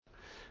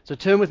So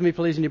turn with me,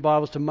 please, in your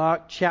Bibles to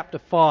Mark chapter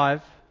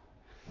 5.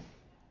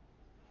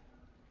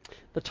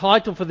 The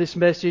title for this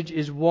message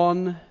is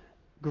One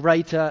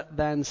Greater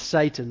Than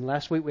Satan.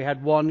 Last week we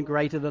had One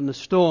Greater Than the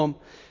Storm.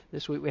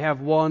 This week we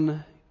have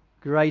One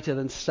Greater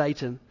Than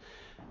Satan.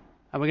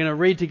 And we're going to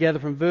read together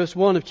from verse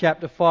 1 of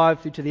chapter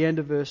 5 through to the end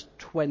of verse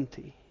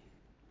 20.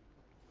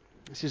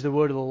 This is the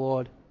word of the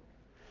Lord.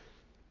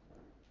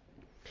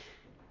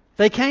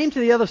 They came to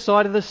the other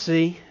side of the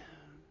sea,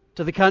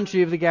 to the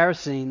country of the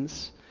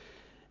Gerasenes.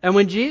 And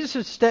when Jesus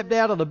had stepped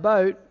out of the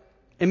boat,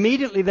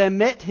 immediately there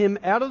met him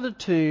out of the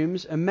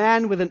tombs a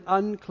man with an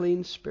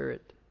unclean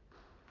spirit.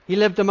 He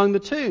lived among the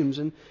tombs,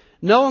 and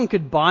no one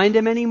could bind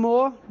him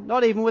anymore,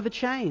 not even with a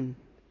chain.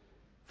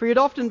 For he had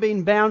often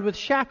been bound with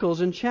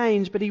shackles and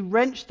chains, but he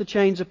wrenched the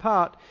chains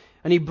apart,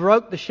 and he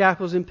broke the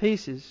shackles in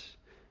pieces.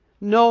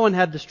 No one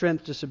had the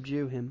strength to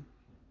subdue him.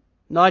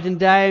 Night and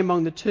day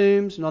among the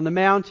tombs and on the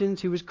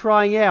mountains he was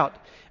crying out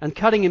and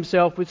cutting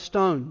himself with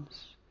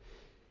stones.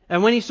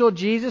 And when he saw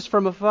Jesus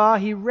from afar,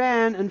 he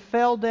ran and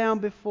fell down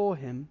before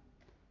him.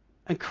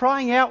 And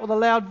crying out with a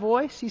loud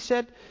voice, he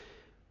said,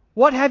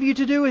 "What have you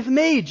to do with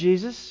me,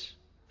 Jesus,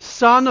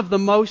 Son of the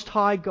Most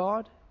High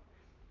God?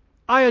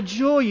 I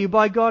adjure you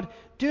by God,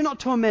 do not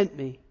torment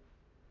me."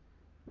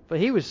 For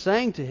he was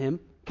saying to him,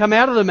 "Come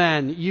out of the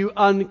man, you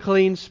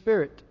unclean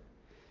spirit."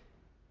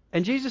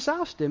 And Jesus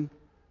asked him,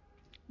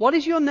 "What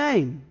is your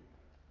name?"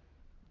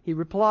 He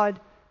replied,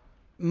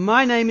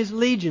 "My name is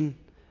Legion,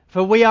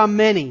 for we are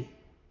many."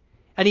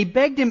 And he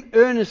begged him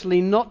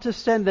earnestly not to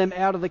send them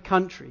out of the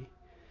country.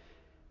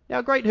 Now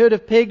a great herd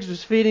of pigs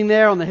was feeding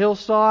there on the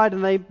hillside,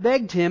 and they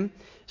begged him,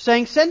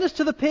 saying, "Send us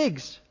to the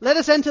pigs, let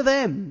us enter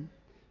them."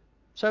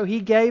 So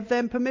he gave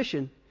them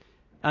permission.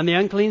 And the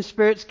unclean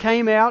spirits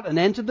came out and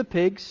entered the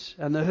pigs,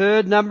 and the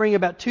herd, numbering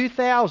about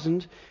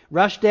 2,000,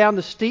 rushed down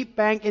the steep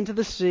bank into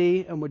the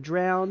sea and were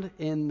drowned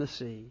in the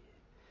sea.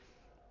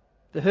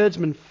 The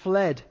herdsmen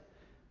fled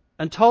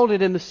and told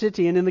it in the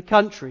city and in the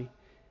country.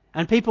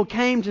 And people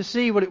came to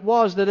see what it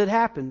was that had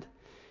happened.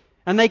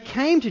 And they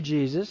came to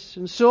Jesus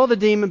and saw the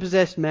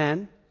demon-possessed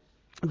man,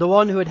 the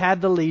one who had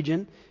had the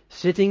legion,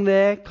 sitting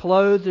there,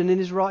 clothed and in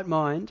his right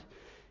mind.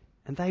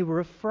 And they were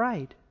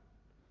afraid.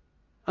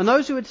 And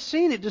those who had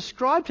seen it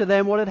described to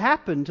them what had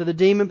happened to the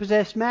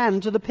demon-possessed man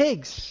and to the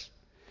pigs.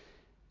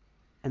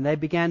 And they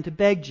began to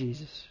beg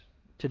Jesus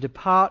to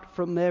depart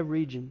from their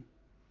region.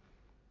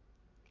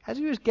 As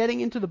he was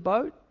getting into the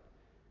boat,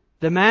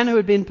 the man who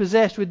had been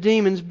possessed with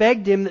demons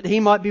begged him that he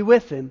might be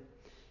with him.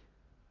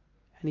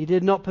 And he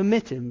did not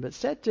permit him, but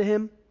said to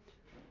him,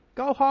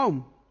 "Go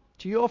home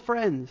to your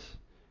friends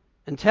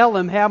and tell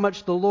them how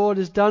much the Lord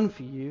has done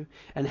for you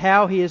and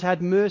how he has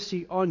had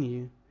mercy on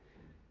you."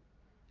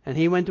 And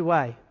he went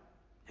away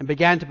and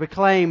began to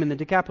proclaim in the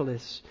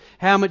Decapolis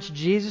how much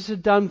Jesus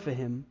had done for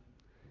him,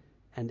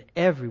 and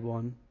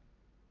everyone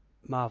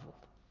marveled.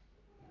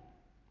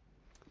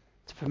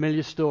 It's a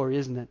familiar story,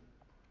 isn't it?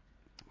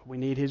 We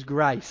need His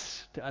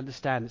grace to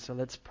understand it, so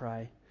let's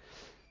pray.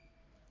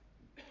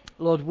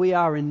 Lord, we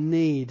are in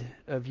need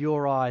of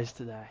your eyes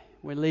today.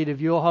 We're in need of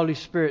your Holy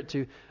Spirit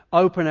to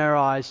open our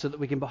eyes so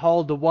that we can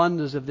behold the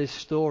wonders of this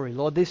story.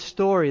 Lord, this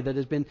story that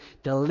has been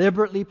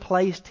deliberately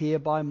placed here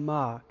by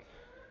Mark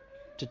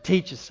to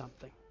teach us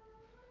something.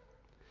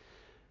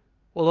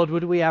 Well, Lord,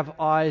 would we have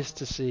eyes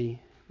to see?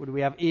 Would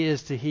we have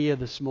ears to hear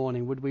this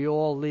morning? Would we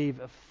all leave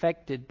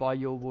affected by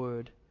your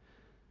word?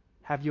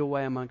 Have your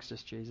way amongst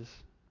us, Jesus.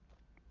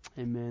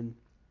 Amen.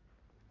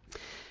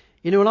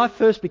 You know, when I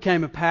first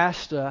became a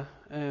pastor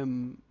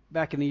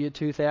back in the year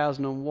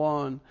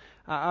 2001,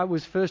 I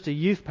was first a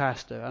youth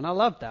pastor, and I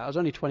loved that. I was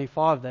only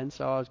 25 then,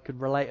 so I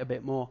could relate a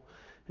bit more.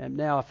 And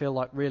now I feel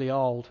like really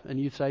old, and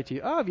you say to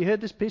you, "Oh, have you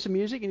heard this piece of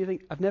music?" And you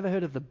think, "I've never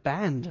heard of the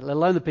band, let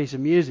alone the piece of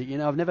music. You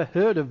know, I've never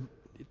heard of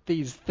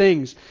these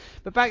things."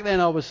 But back then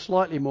I was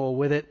slightly more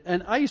with it,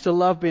 and I used to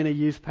love being a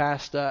youth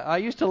pastor. I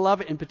used to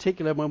love it in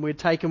particular when we'd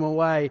take them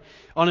away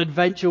on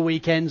adventure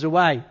weekends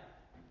away.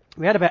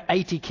 We had about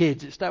 80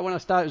 kids. When I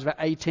started, it was about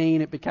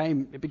 18. It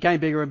became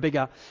bigger and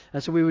bigger,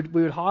 and so we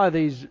would hire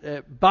these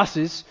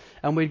buses,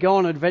 and we'd go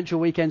on adventure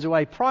weekends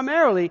away,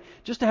 primarily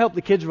just to help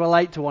the kids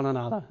relate to one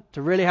another,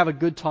 to really have a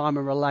good time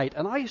and relate.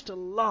 And I used to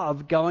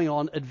love going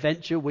on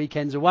adventure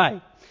weekends away.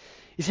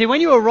 You see,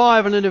 when you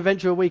arrive on an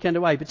adventure weekend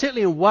away,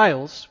 particularly in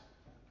Wales,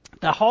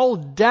 the whole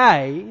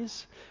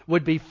days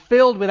would be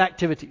filled with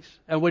activities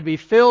and would be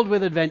filled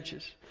with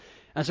adventures.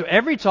 And so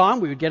every time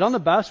we would get on the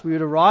bus, we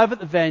would arrive at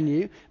the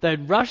venue,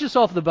 they'd rush us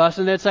off the bus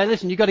and they'd say,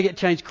 "Listen, you've got to get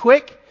changed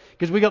quick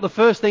because we got the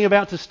first thing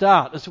about to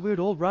start." And so we would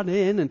all run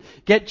in and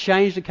get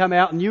changed and come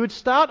out. And you would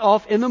start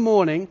off in the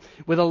morning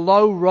with a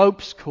low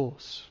ropes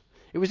course.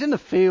 It was in the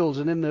fields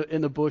and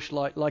in the bush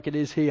like it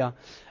is here.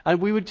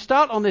 And we would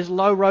start on this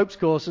low ropes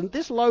course, and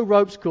this low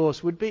ropes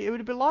course would be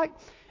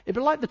It'd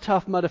be like the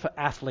Tough Mudder for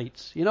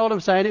athletes. You know what I'm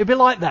saying? It'd be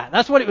like that.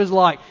 That's what it was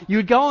like.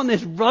 You'd go on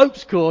this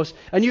ropes course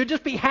and you'd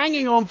just be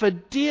hanging on for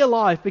dear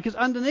life, because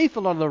underneath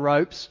a lot of the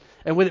ropes,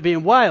 and with it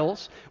being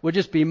Wales, would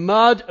just be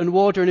mud and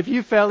water, and if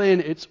you fell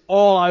in, it's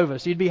all over.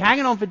 So you'd be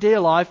hanging on for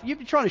dear life. You'd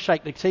be trying to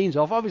shake the teens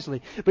off,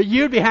 obviously, but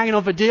you'd be hanging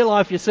on for dear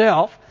life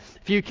yourself.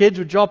 A few kids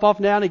would drop off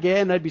now and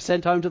again. They'd be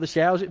sent home to the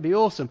showers. It'd be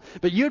awesome.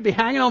 But you'd be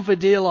hanging on for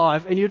dear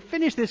life, and you'd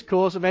finish this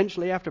course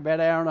eventually after about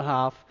an hour and a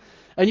half,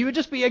 and you would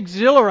just be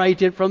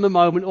exhilarated from the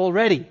moment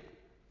already.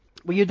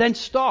 Well, you'd then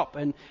stop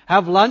and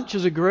have lunch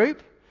as a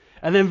group,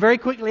 and then very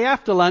quickly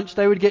after lunch,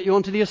 they would get you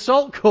onto the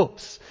assault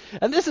course.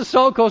 And this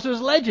assault course was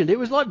legend. It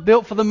was like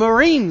built for the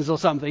Marines or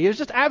something. It was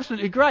just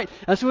absolutely great.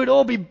 And so we'd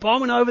all be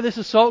bombing over this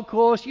assault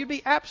course. You'd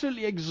be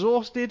absolutely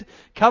exhausted,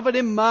 covered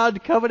in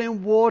mud, covered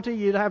in water.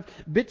 You'd have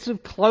bits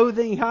of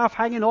clothing half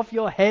hanging off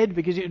your head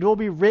because you'd all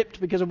be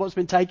ripped because of what's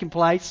been taking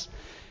place.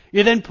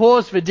 You then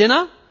pause for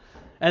dinner.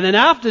 And then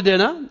after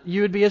dinner,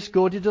 you would be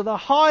escorted to the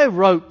high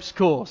ropes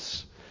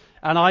course.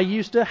 And I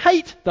used to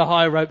hate the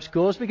high ropes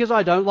course because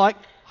I don't like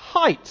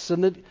heights,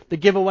 and the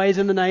giveaways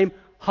in the name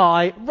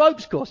high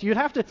ropes course. You'd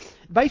have to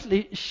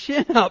basically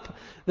shin up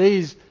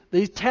these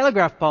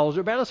telegraph poles are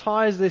about as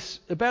high as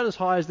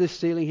this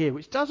ceiling here,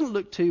 which doesn't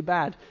look too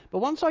bad. But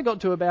once I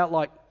got to about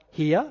like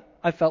here,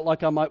 I felt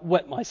like I might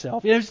wet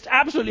myself. You know, it's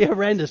absolutely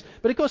horrendous.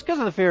 But of course, because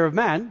of the fear of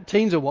man,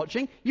 teens are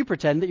watching, you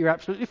pretend that you're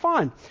absolutely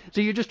fine.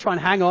 So you just try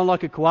and hang on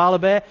like a koala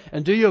bear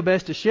and do your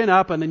best to shin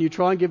up, and then you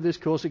try and give this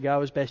course a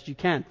go as best you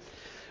can.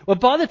 Well,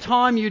 by the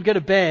time you'd go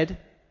to bed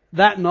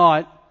that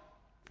night,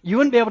 you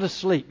wouldn't be able to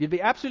sleep. You'd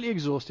be absolutely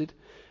exhausted,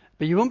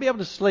 but you wouldn't be able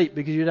to sleep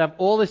because you'd have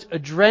all this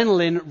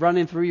adrenaline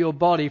running through your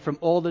body from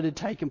all that had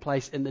taken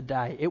place in the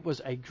day. It was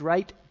a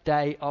great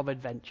day of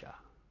adventure.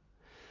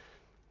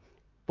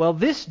 Well,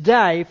 this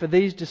day for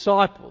these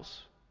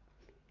disciples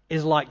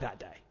is like that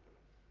day.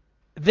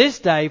 This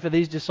day for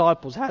these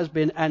disciples has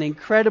been an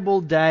incredible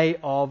day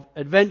of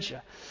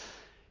adventure.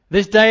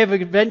 This day of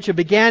adventure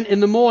began in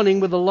the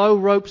morning with the low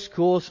ropes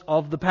course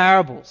of the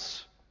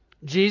parables.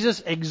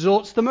 Jesus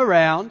exhorts them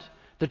around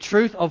the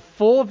truth of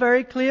 4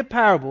 very clear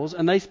parables,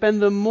 and they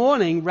spend the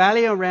morning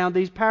rallying around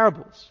these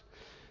parables.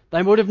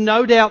 They would have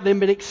no doubt then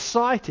been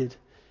excited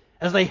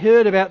as they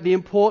heard about the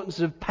importance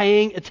of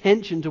paying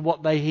attention to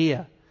what they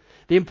hear.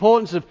 The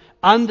importance of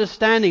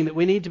understanding that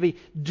we need to be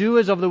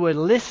doers of the word,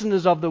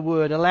 listeners of the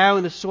word,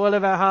 allowing the soil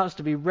of our hearts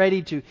to be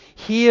ready to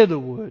hear the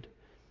word.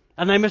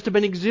 And they must have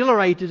been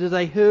exhilarated as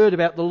they heard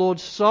about the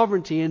Lord's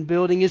sovereignty in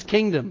building His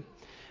kingdom.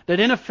 That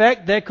in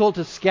effect they're called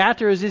to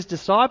scatter as His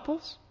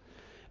disciples.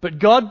 But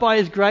God, by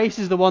His grace,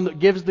 is the one that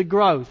gives the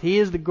growth. He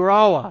is the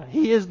grower.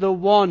 He is the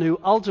one who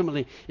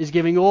ultimately is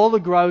giving all the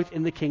growth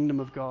in the kingdom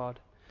of God.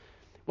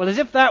 Well, as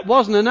if that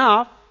wasn't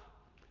enough,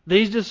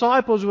 these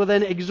disciples were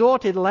then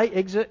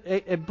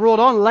brought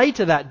on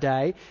later that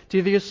day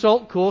to the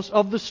assault course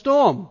of the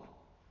storm.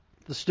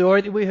 The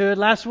story that we heard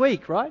last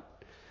week, right?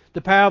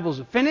 The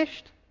parables are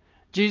finished.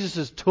 Jesus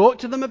has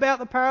talked to them about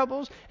the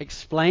parables,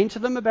 explained to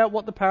them about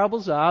what the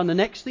parables are, and the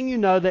next thing you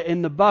know, they're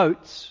in the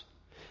boats.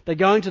 They're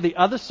going to the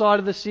other side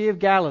of the Sea of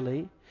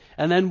Galilee,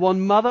 and then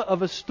one mother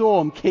of a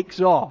storm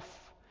kicks off.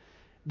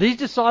 These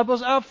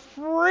disciples are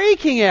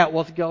freaking out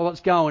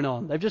what's going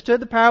on. They've just heard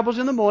the parables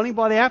in the morning.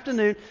 By the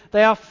afternoon,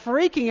 they are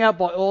freaking out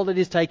by all that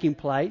is taking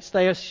place.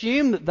 They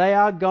assume that they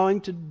are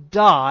going to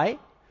die.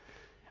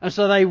 And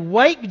so they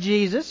wake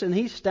Jesus, and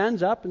He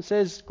stands up and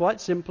says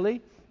quite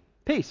simply,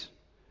 "Peace,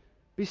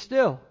 be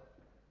still."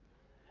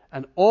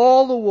 And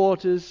all the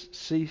waters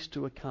cease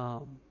to a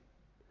calm.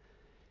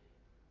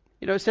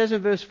 You know, it says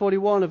in verse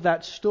 41 of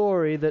that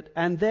story that,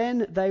 "And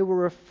then they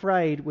were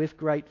afraid with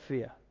great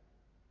fear."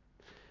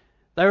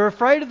 They were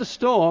afraid of the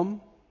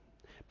storm,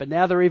 but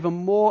now they're even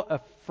more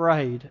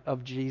afraid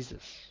of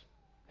Jesus.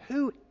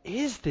 Who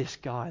is this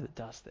guy that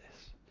does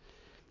this?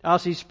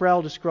 R.C.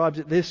 Sproul describes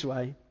it this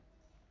way.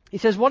 He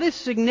says, what is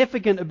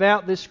significant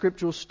about this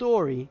scriptural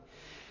story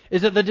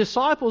is that the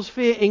disciples'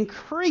 fear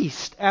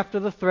increased after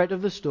the threat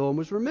of the storm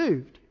was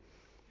removed.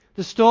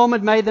 The storm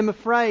had made them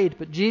afraid,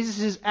 but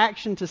Jesus'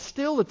 action to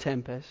still the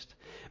tempest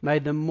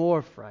made them more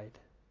afraid.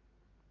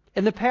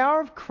 In the power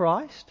of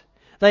Christ,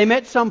 they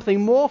met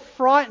something more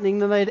frightening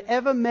than they'd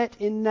ever met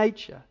in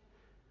nature.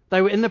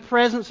 They were in the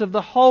presence of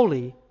the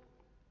holy.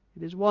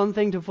 It is one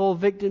thing to fall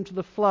victim to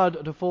the flood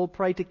or to fall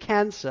prey to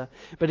cancer,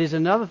 but it is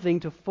another thing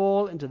to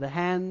fall into the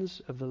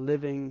hands of the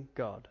living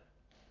God.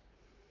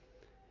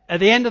 At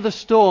the end of the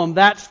storm,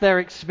 that's their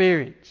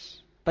experience.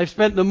 They've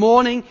spent the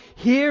morning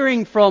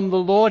hearing from the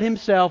Lord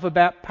Himself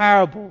about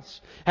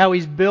parables, how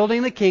He's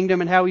building the kingdom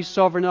and how He's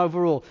sovereign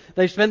over all.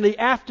 They've spent the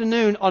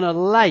afternoon on a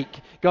lake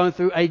going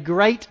through a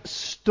great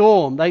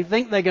storm. They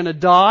think they're going to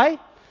die.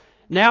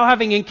 Now,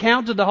 having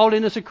encountered the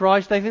holiness of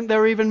Christ, they think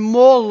they're even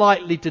more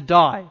likely to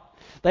die.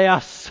 They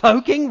are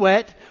soaking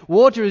wet.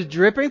 Water is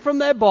dripping from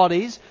their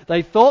bodies.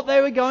 They thought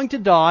they were going to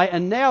die,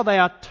 and now they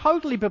are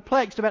totally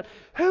perplexed about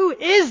who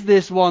is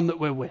this one that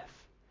we're with?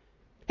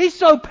 He's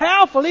so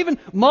powerful, even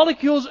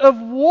molecules of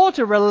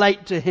water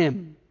relate to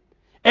Him.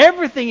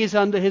 Everything is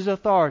under His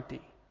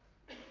authority.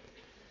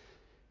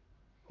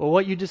 Well,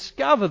 what you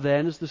discover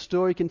then as the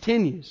story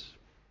continues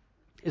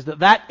is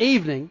that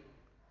evening,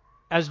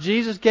 as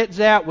Jesus gets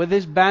out with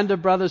this band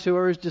of brothers who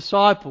are his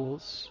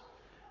disciples,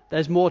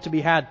 there's more to be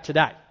had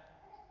today.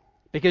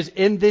 Because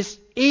in this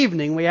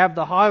evening we have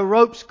the high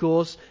ropes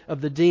course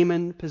of the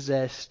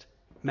demon-possessed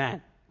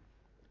man.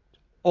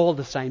 All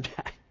the same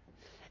day.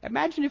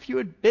 Imagine if you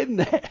had been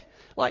there.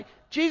 Like,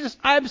 Jesus,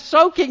 I am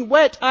soaking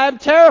wet. I am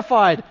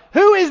terrified.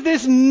 Who is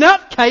this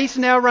nutcase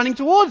now running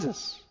towards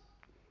us?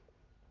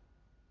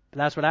 But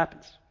that's what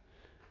happens.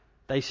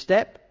 They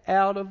step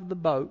out of the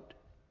boat,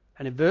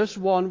 and in verse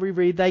 1 we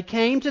read, they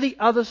came to the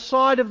other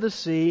side of the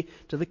sea,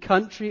 to the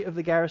country of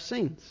the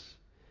Gerasenes.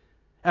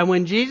 And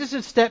when Jesus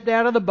had stepped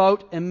out of the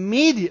boat,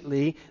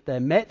 immediately there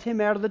met him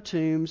out of the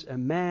tombs a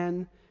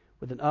man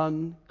with an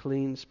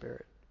unclean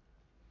spirit.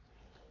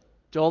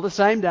 It's all the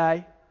same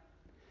day.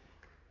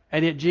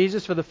 And yet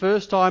Jesus, for the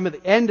first time at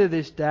the end of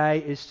this day,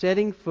 is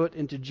setting foot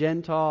into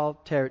Gentile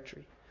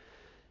territory.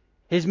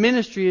 His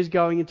ministry is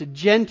going into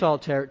Gentile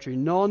territory,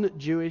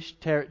 non-Jewish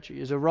territory. He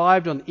has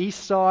arrived on the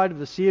east side of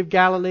the Sea of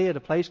Galilee at a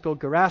place called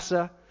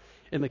Gerasa,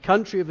 in the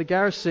country of the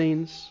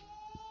Gerasenes.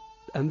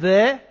 And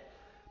there,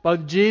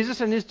 both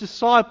Jesus and his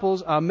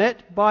disciples are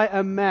met by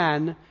a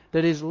man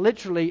that is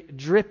literally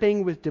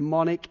dripping with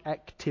demonic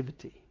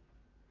activity.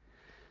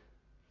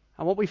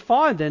 And what we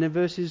find then in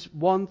verses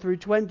 1 through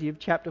 20 of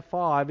chapter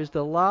 5 is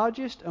the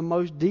largest and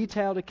most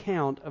detailed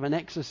account of an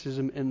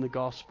exorcism in the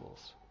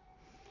Gospels.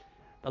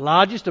 The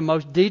largest and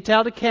most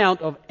detailed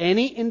account of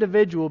any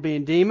individual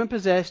being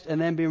demon-possessed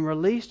and then being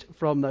released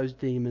from those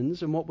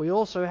demons. And what we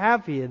also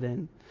have here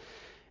then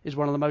is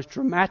one of the most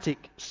dramatic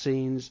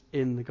scenes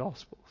in the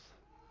Gospels.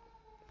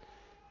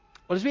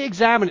 Well, as we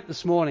examine it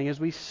this morning, as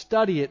we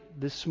study it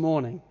this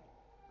morning,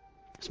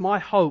 it's my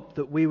hope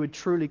that we would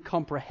truly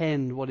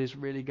comprehend what is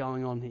really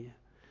going on here.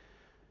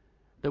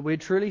 That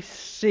we'd truly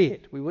see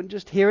it. We wouldn't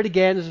just hear it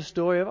again as a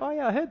story of, oh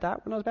yeah, I heard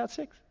that when I was about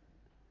 6.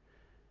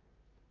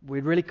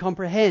 We'd really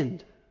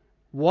comprehend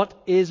what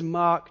is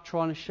Mark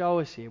trying to show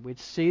us here. We'd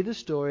see the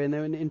story, and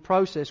then in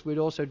process we'd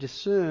also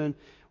discern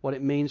what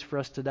it means for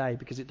us today,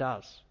 because it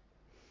does.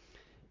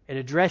 It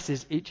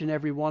addresses each and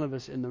every one of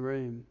us in the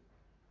room.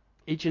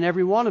 Each and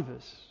every one of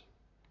us.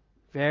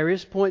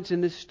 Various points in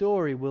this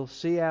story we'll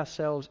see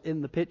ourselves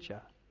in the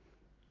picture.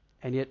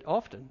 And yet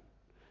often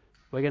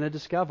we're going to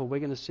discover, we're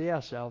going to see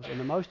ourselves in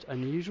the most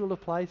unusual of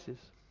places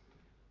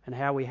and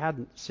how we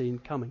hadn't seen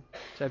coming.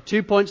 So I have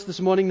 2 points this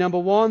morning. Number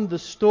 1, the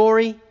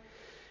story.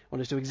 I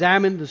want us to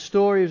examine the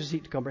story as we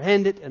seek to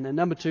comprehend it. And then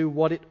number 2,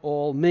 what it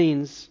all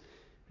means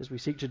as we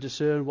seek to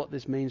discern what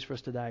this means for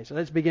us today. So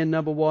let's begin.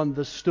 Number 1,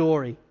 the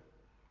story.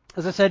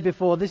 As I said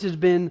before, this has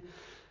been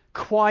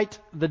quite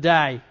the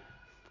day.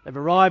 They've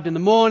arrived in the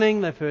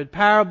morning, they've heard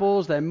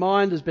parables, their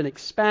mind has been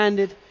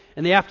expanded.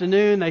 In the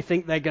afternoon, they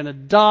think they're going to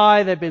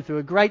die. They've been through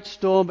a great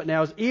storm, but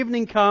now as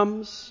evening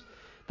comes,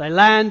 they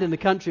land in the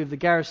country of the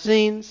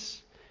Gerasenes.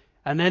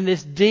 And then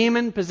this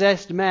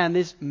demon-possessed man,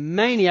 this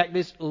maniac,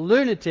 this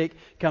lunatic,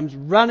 comes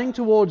running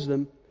towards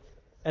them,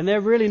 and they're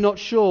really not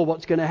sure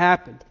what's going to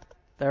happen.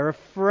 They're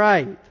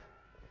afraid.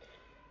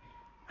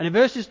 And in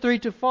verses 3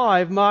 to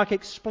 5, Mark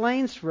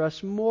explains for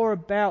us more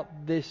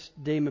about this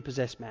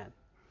demon-possessed man.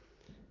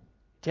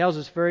 He tells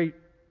us very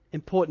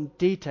important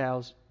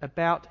details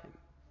about him.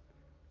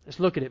 Let's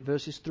look at it,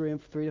 verses 3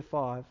 to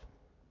 5.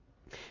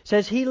 It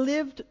says, he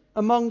lived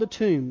among the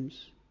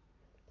tombs,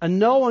 and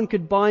no one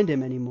could bind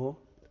him anymore,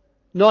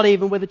 not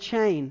even with a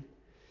chain.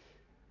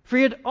 For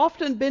he had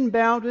often been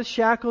bound with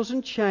shackles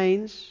and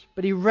chains,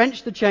 but he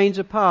wrenched the chains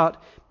apart,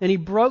 and he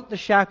broke the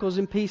shackles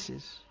in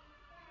pieces.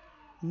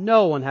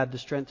 No one had the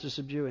strength to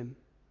subdue him.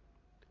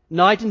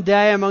 Night and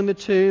day among the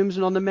tombs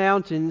and on the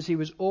mountains, he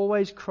was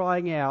always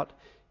crying out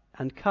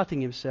and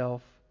cutting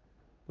himself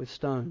with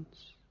stones.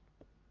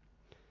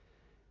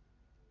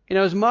 You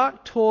know, as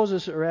Mark tours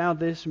us around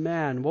this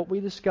man, what we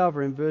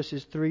discover in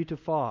verses 3 to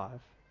 5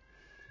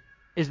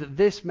 is that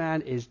this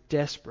man is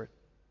desperate.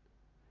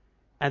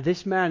 And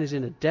this man is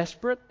in a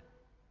desperate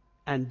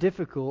and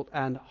difficult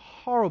and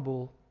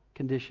horrible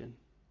condition.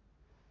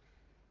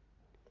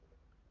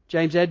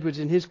 James Edwards,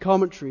 in his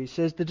commentary,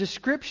 says the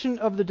description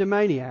of the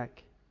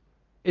demoniac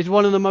is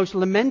one of the most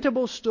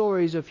lamentable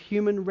stories of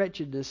human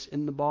wretchedness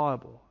in the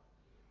Bible.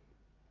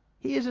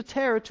 He is a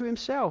terror to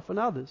himself and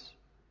others.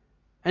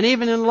 And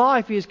even in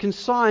life he is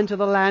consigned to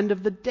the land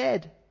of the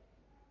dead.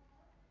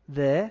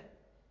 There,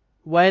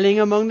 wailing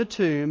among the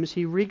tombs,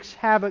 he wreaks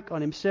havoc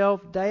on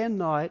himself day and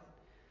night.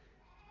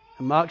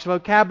 And Mark's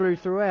vocabulary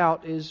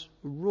throughout is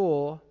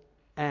raw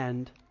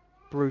and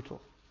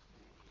brutal.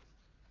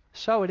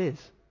 So it is.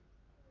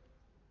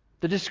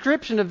 The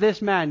description of this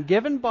man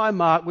given by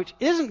Mark, which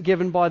isn't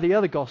given by the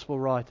other gospel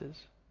writers,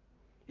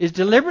 is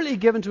deliberately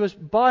given to us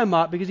by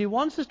Mark because he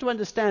wants us to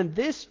understand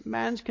this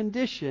man's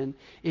condition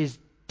is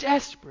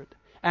desperate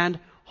and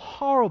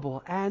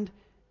horrible and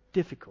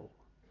difficult.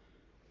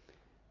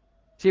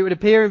 See, it would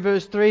appear in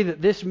verse 3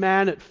 that this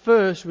man at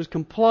first was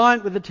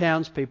compliant with the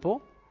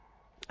townspeople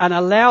and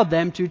allowed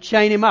them to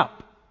chain him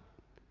up.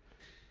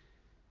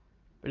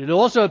 But it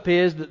also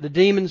appears that the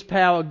demon's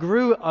power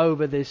grew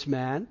over this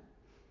man,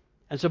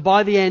 and so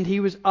by the end he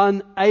was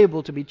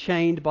unable to be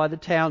chained by the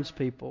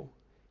townspeople.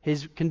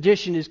 His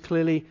condition is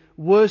clearly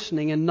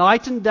worsening, and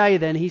night and day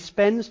then he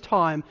spends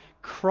time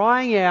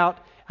crying out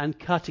and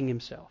cutting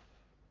himself.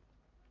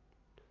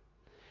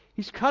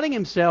 He's cutting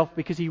himself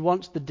because he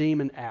wants the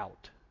demon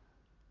out.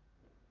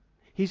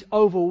 He's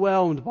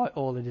overwhelmed by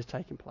all that is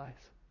taking place.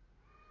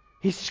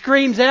 He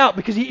screams out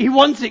because he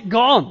wants it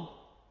gone.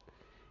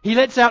 He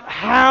lets out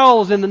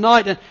howls in the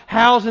night and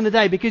howls in the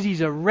day because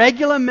he's a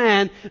regular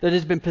man that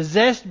has been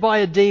possessed by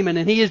a demon,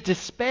 and he is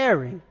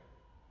despairing.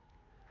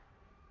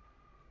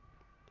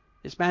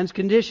 This man's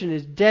condition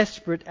is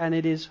desperate and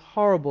it is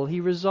horrible.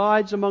 He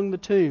resides among the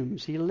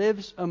tombs. He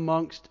lives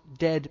amongst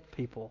dead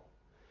people.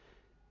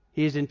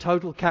 He is in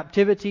total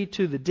captivity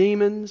to the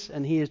demons,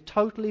 and he is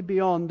totally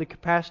beyond the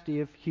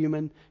capacity of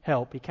human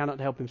help. He cannot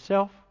help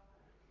himself,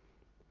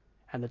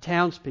 and the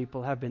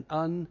townspeople have been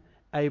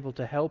unable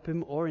to help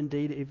him or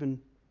indeed even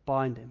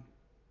bind him.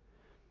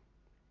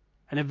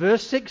 And in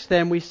verse 6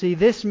 then we see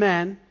this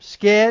man,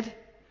 scared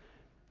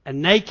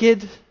and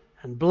naked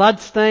and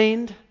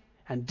blood-stained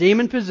and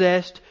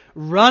demon-possessed,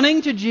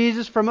 running to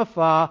Jesus from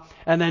afar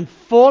and then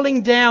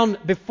falling down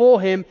before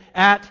him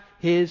at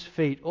his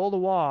feet, all the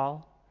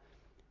while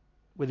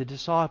with the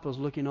disciples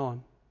looking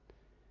on,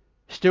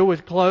 still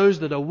with clothes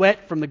that are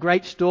wet from the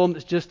great storm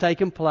that's just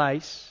taken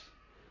place,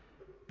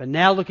 but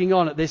now looking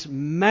on at this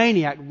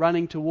maniac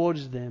running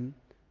towards them,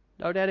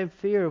 no doubt in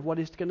fear of what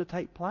is going to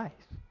take place.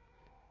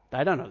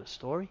 They don't know the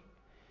story.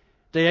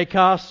 D.A.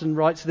 Carson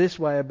writes this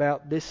way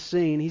about this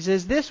scene. He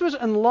says, "This was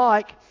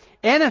unlike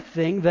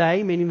anything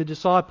they," meaning the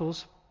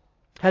disciples,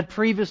 "had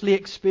previously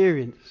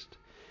experienced.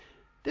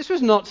 This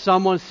was not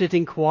someone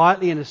sitting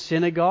quietly in a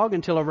synagogue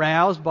until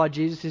aroused by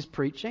Jesus'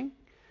 preaching.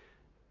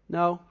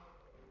 No,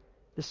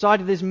 the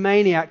sight of this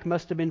maniac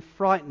must have been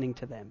frightening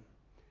to them.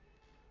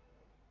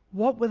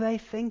 What were they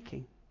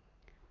thinking?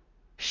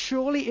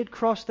 Surely it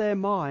crossed their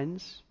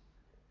minds,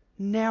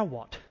 now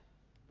what?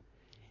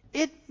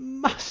 It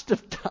must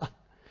have done.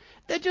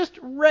 They're just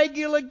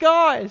regular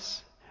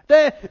guys.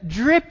 They're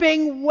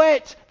dripping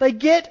wet. They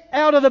get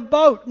out of the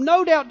boat,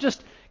 no doubt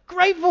just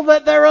grateful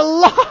that they're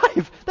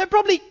alive. They're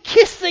probably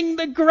kissing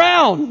the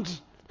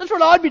ground. That's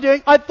what I'd be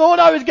doing. I thought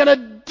I was going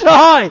to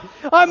die.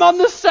 I'm on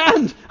the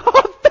sand.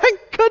 Oh, thank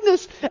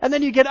goodness. And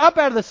then you get up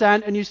out of the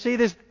sand and you see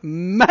this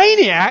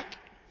maniac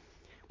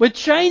with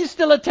chains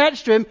still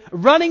attached to him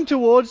running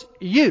towards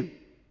you.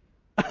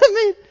 I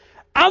mean,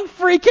 I'm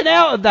freaking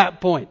out at that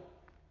point.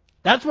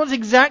 That's what's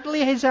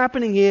exactly is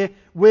happening here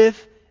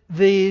with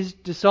these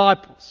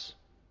disciples.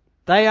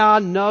 They are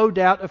no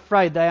doubt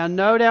afraid. They are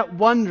no doubt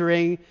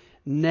wondering,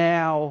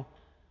 now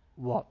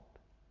what?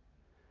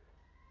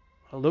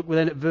 Well, look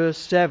then at verse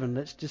 7.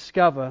 Let's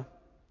discover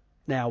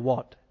now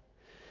what.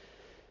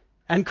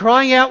 And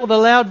crying out with a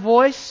loud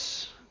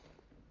voice,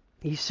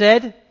 he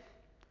said,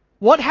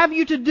 "What have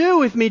you to do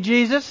with me,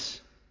 Jesus,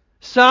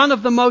 Son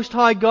of the Most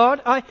High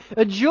God? I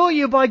adjure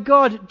you by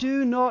God,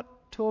 do not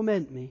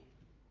torment me."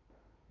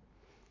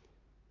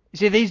 You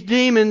see, these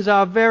demons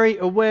are very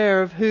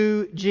aware of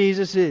who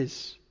Jesus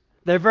is.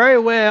 They're very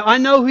aware, I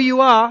know who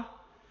you are.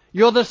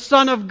 You're the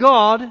Son of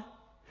God,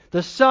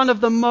 the Son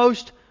of the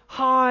Most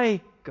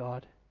High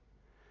God.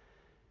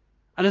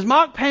 And as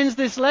Mark pens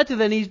this letter,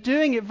 then he's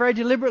doing it very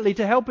deliberately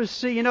to help us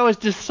see, as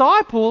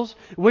disciples,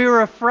 we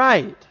were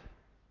afraid.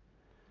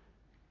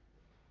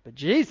 But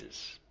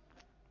Jesus,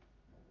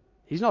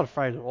 he's not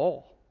afraid at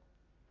all.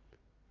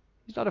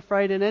 He's not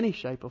afraid in any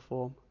shape or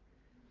form.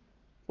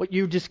 What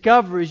you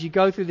discover as you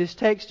go through this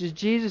text is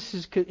Jesus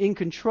is in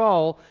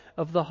control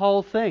of the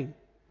whole thing.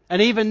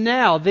 And even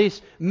now,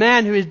 this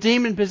man who is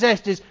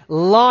demon-possessed is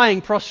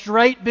lying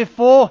prostrate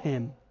before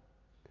him.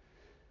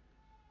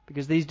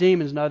 Because these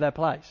demons know their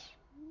place.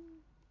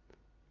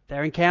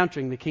 They're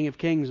encountering the King of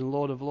Kings and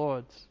Lord of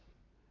Lords.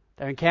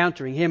 They're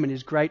encountering him and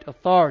his great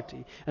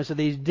authority. And so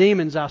these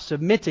demons are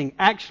submitting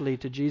actually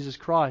to Jesus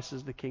Christ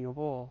as the King of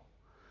all.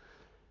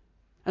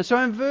 And so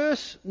in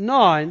verse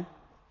 9,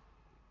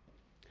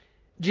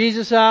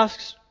 Jesus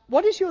asks,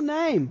 "What is your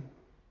name?"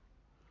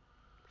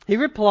 He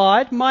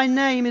replied, "My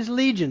name is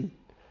Legion,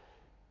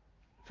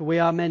 for we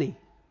are many."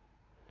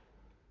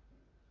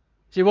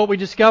 See, what we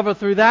discover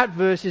through that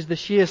verse is the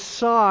sheer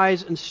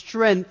size and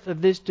strength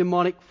of this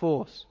demonic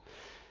force.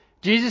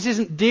 Jesus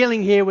isn't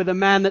dealing here with a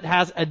man that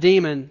has a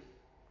demon.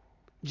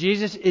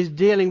 Jesus is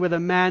dealing with a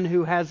man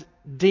who has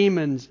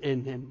demons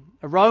in him.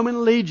 A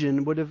Roman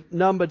legion would have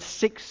numbered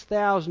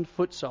 6,000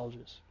 foot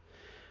soldiers.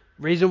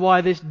 The reason why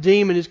this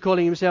demon is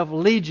calling himself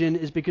Legion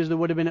is because there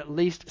would have been at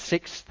least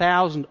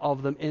 6,000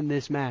 of them in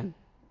this man.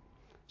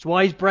 That's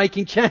why he's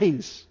breaking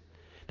chains.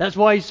 That's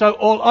why he's so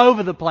all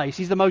over the place.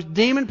 He's the most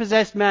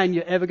demon-possessed man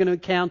you're ever going to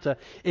encounter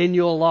in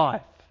your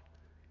life.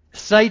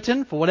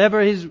 Satan, for whatever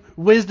his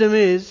wisdom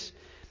is,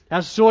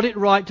 has sought it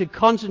right to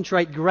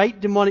concentrate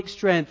great demonic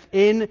strength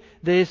in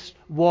this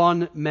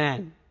one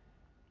man.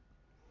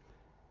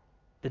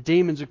 The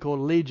demons are called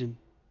Legion.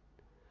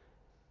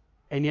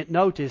 And yet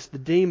notice the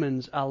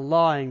demons are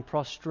lying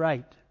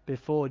prostrate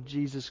before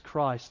Jesus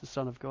Christ, the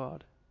Son of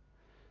God.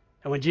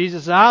 And when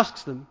Jesus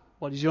asks them,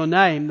 "What is your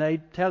name?" they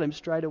tell him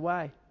straight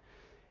away.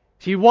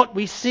 See, what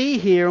we see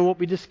here and what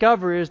we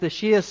discover is the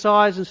sheer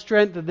size and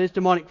strength of this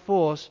demonic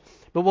force.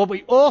 But what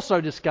we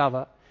also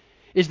discover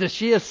is the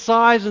sheer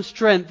size and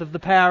strength of the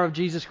power of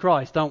Jesus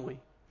Christ, don't we?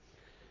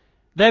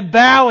 They're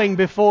bowing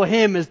before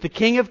Him as the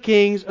King of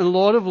Kings and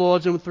Lord of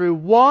Lords, and through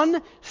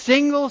one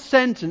single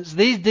sentence,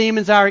 these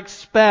demons are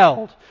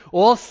expelled.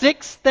 All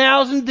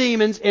 6,000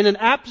 demons in an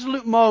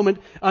absolute moment,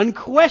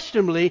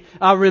 unquestionably,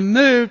 are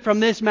removed from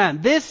this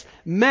man. This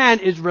man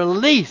is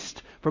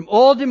released from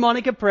all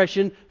demonic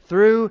oppression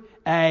through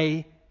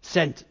a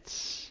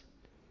sentence.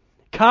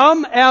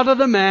 "Come out of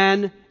the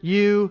man,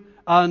 you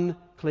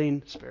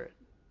unclean spirit."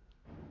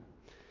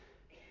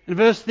 In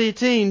verse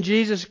 13,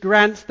 Jesus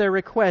grants their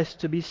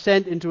request to be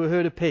sent into a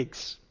herd of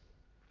pigs.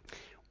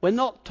 We're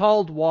not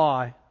told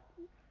why.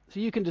 So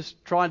you can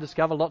just try and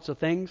discover lots of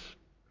things.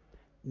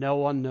 No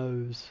one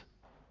knows.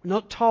 We're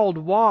not told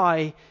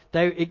why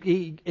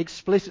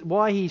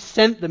why He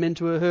sent them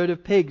into a herd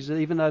of pigs,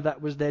 even though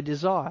that was their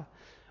desire.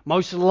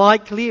 Most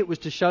likely it was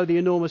to show the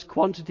enormous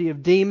quantity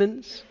of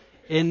demons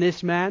in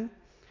this man.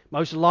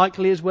 Most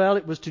likely as well,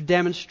 it was to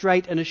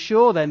demonstrate and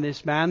assure them,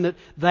 this man, that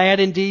they had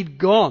indeed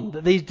gone,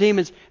 that these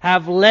demons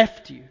have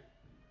left you.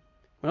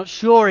 We're not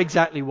sure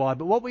exactly why,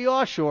 but what we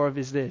are sure of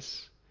is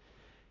this.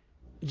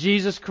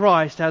 Jesus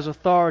Christ has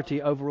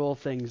authority over all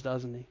things,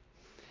 doesn't He?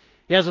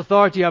 He has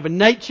authority over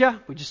nature.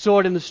 We just saw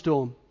it in the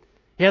storm.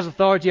 He has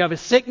authority over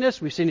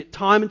sickness. We've seen it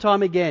time and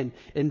time again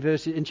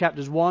in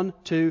chapters 1,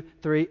 2,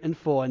 3, and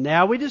 4. And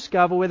now we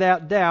discover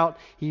without doubt,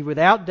 He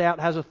without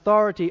doubt has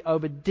authority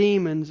over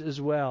demons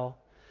as well.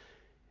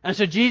 And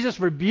so Jesus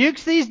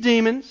rebukes these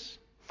demons.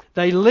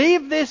 They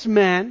leave this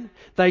man.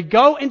 They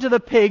go into the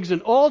pigs,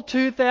 and all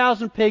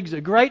 2,000 pigs,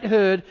 a great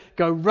herd,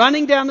 go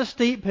running down the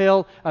steep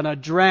hill and are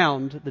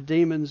drowned, the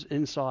demons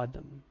inside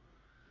them.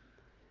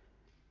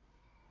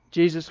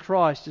 Jesus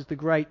Christ is the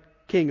great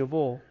King of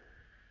all.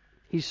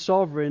 He's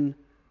sovereign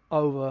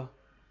over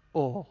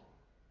all.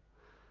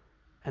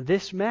 And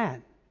this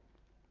man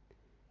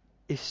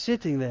is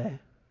sitting there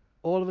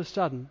all of a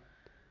sudden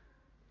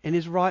in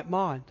his right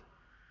mind.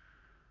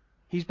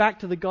 He's back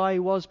to the guy he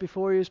was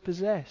before he was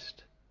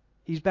possessed.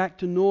 He's back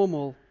to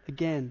normal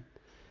again.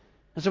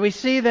 And so we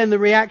see then the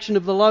reaction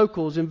of the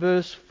locals in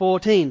verse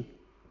 14.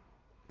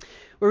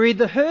 We read,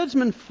 "The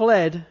herdsmen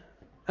fled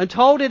and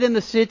told it in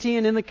the city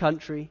and in the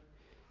country.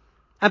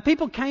 And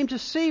people came to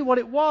see what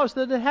it was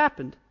that had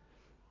happened.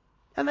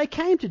 And they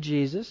came to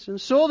Jesus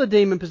and saw the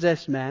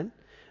demon-possessed man,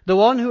 the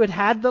one who had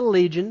had the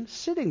legion,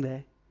 sitting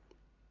there,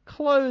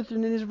 clothed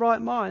and in his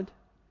right mind.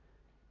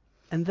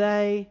 And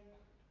they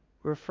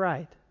were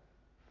afraid."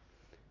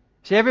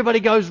 See, everybody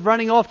goes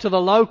running off to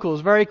the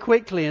locals very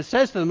quickly and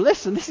says to them,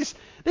 "Listen, this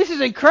is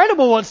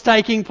incredible what's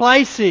taking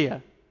place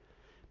here.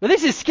 But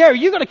this is scary.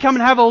 You've got to come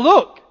and have a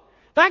look.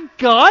 That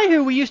guy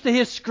who we used to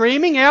hear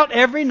screaming out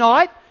every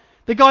night,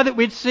 the guy that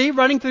we'd see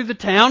running through the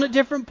town at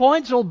different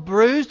points, all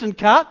bruised and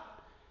cut,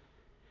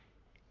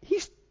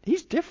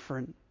 he's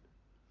different.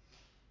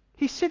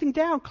 He's sitting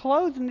down,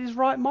 clothed in his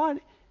right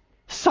mind.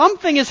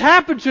 Something has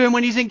happened to him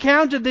when he's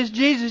encountered this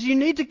Jesus. You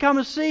need to come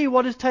and see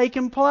what has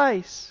taken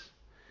place."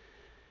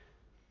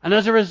 And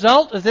as a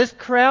result, as this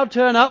crowd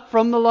turn up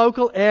from the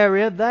local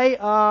area, they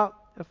are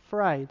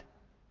afraid.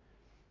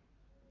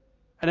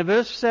 And in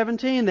verse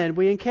 17 then,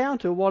 we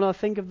encounter one, I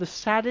think, of the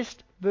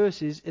saddest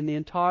verses in the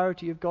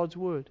entirety of God's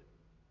Word.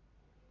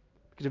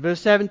 Because in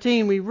verse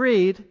 17 we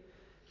read,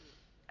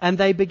 "And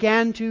they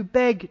began to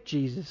beg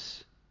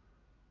Jesus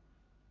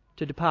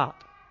to depart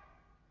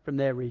from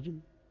their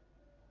region."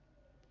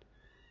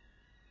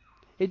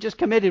 He just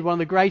committed one of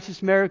the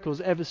greatest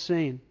miracles ever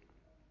seen.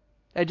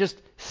 It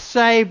just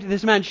saved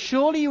this man.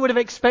 Surely you would have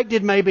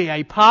expected maybe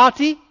a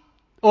party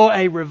or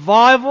a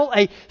revival,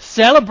 a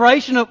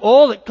celebration of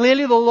all that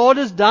clearly the Lord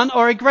has done,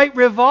 or a great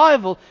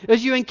revival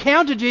as you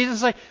encounter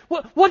Jesus and say,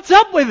 "What's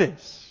up with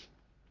this?"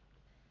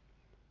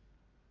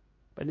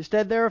 But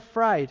instead they're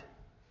afraid.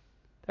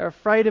 They're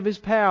afraid of His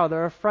power.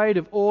 They're afraid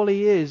of all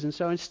He is. And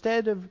so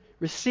instead of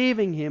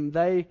receiving Him,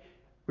 they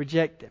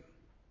reject Him.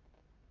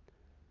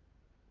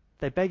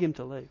 They beg Him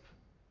to leave.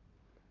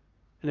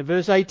 And in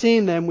verse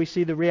 18 then we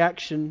see the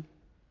reaction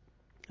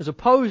as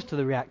opposed to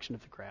the reaction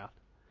of the crowd.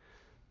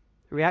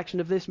 The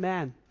reaction of this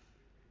man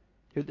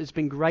who has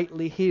been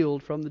greatly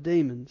healed from the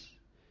demons.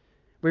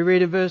 We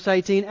read in verse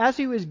 18, "As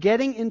he was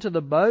getting into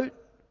the boat,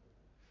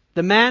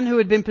 the man who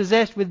had been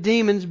possessed with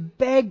demons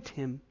begged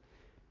Him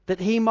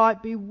that he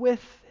might be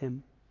with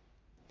him."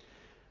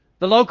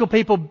 The local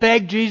people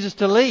begged Jesus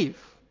to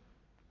leave.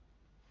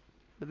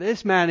 But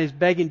this man is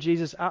begging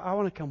Jesus, I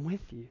want to come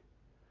with you.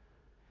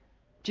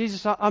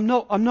 Jesus, I'm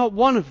not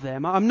one of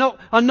them. I'm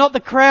not the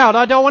crowd.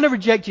 I don't want to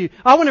reject you.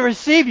 I want to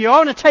receive you. I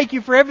want to take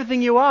you for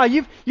everything you are.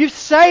 You've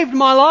saved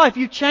my life.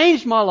 You've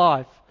changed my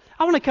life.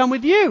 I want to come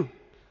with you.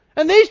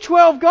 And these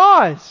 12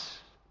 guys,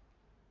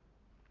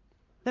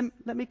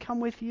 let me come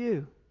with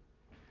you.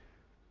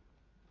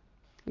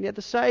 And yet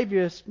the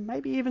Saviour,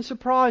 maybe even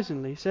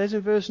surprisingly, says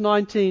in verse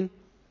 19,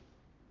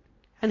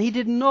 And he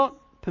did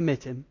not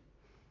permit him,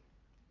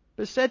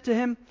 but said to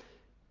him,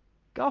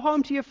 "Go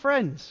home to your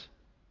friends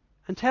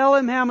and tell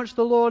them how much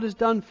the Lord has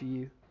done for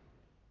you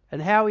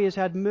and how he has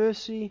had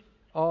mercy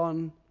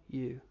on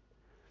you."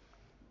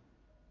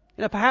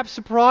 Perhaps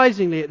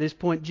surprisingly at this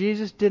point,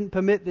 Jesus didn't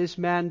permit this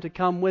man to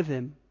come with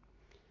him.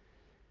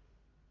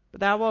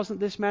 But that wasn't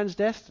this man's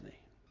destiny.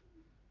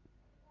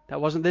 That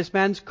wasn't this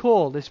man's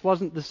call. This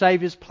wasn't the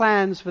Saviour's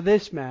plans for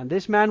this man.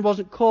 This man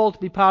wasn't called to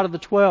be part of the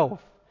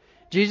 12.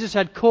 Jesus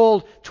had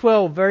called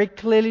 12 very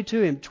clearly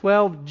to him,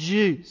 12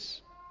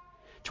 Jews.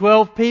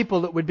 12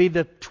 people that would be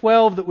the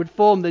 12 that would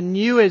form the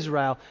new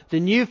Israel, the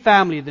new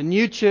family, the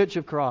new church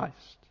of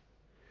Christ.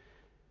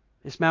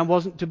 This man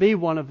wasn't to be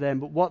one of them,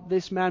 but what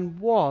this man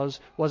was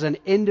an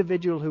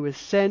individual who was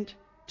sent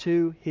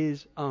to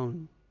his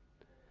own.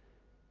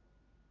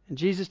 And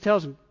Jesus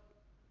tells him,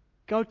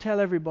 "Go tell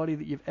everybody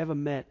that you've ever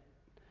met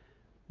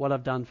what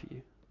I've done for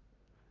you.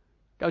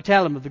 Go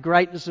tell them of the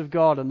greatness of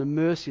God and the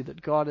mercy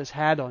that God has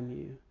had on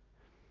you."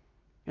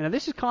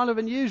 This is kind of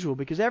unusual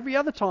because every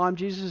other time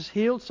Jesus has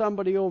healed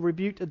somebody or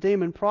rebuked a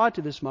demon prior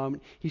to this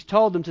moment, he's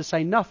told them to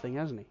say nothing,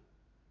 hasn't he?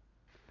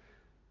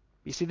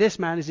 You see, this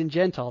man is in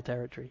Gentile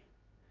territory.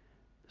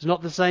 There's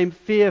not the same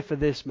fear for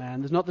this man.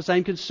 There's not the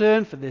same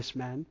concern for this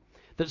man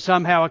that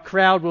somehow a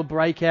crowd will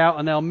break out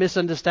and they'll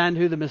misunderstand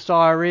who the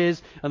Messiah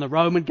is and the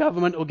Roman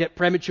government will get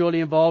prematurely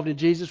involved and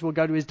Jesus will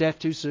go to his death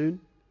too soon.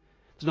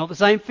 There's not the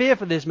same fear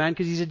for this man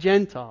because he's a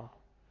Gentile.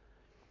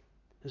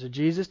 And so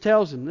Jesus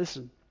tells him,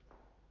 "Listen,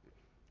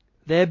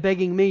 they're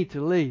begging me to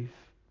leave,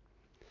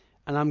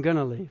 and I'm going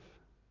to leave.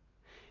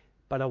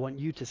 But I want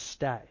you to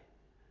stay,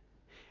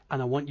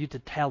 and I want you to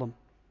tell them.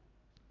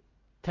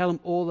 Tell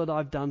them all that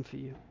I've done for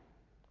you.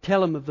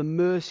 Tell them of the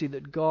mercy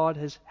that God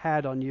has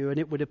had on you." And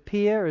it would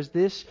appear, as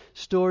this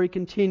story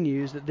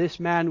continues, that this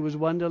man was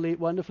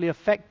wonderfully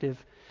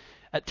effective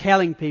at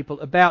telling people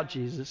about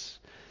Jesus.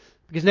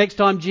 Because next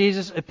time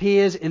Jesus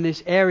appears in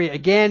this area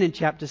again in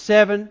chapter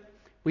 7,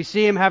 we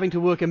see him having to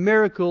work a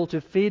miracle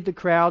to feed the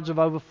crowds of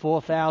over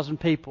 4,000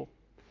 people.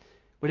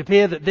 It would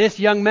appear that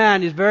this young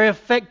man is very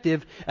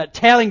effective at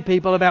telling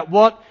people about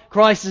what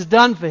Christ has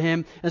done for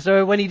him. And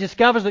so when he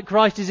discovers that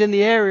Christ is in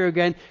the area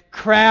again,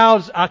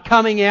 crowds are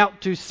coming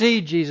out to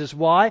see Jesus.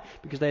 Why?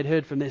 Because they'd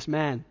heard from this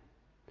man.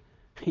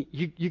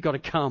 You've got to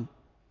come.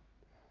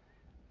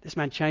 This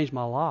man changed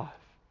my life.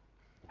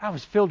 I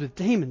was filled with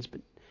demons,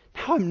 but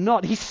now I'm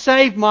not. He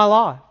saved my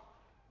life.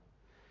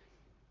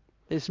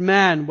 This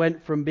man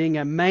went from being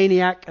a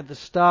maniac at the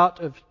start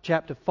of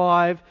chapter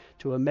 5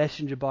 to a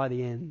messenger by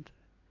the end.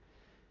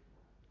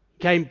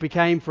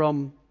 Became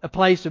from a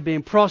place of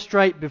being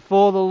prostrate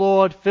before the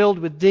Lord, filled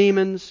with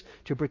demons,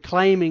 to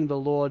proclaiming the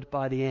Lord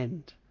by the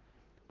end.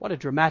 What a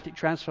dramatic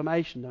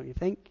transformation, don't you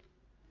think?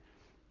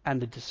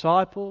 And the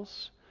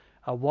disciples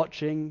are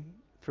watching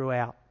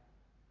throughout.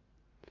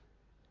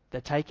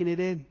 They're taking it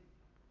in.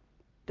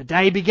 The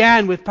day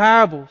began with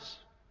parables.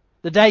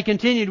 The day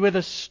continued with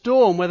a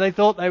storm where they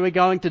thought they were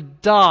going to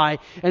die.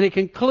 And it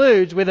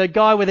concludes with a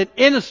guy with an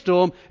inner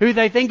storm who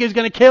they think is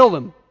going to kill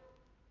them.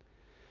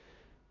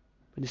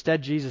 But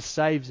instead Jesus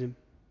saves him.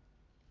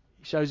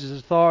 He shows his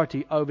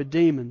authority over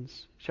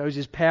demons. Shows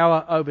his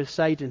power over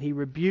Satan. He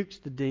rebukes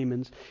the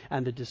demons.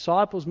 And the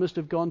disciples must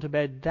have gone to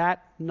bed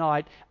that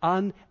night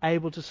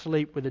unable to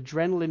sleep with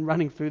adrenaline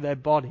running through their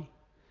body.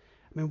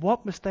 I mean,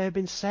 what must they have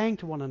been saying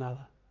to one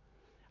another?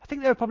 I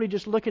think they were probably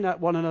just looking at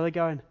one another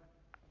going,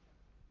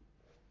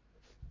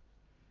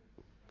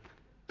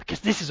 because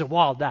this is a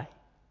wild day.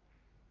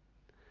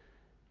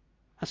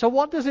 And so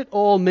what does it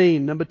all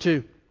mean? Number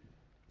 2.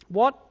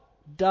 What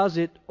does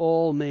it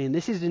all mean?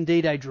 This is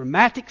indeed a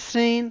dramatic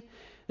scene.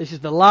 This is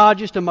the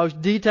largest and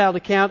most detailed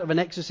account of an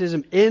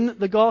exorcism in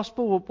the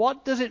gospel. Well,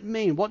 what does it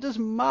mean? What does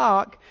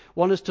Mark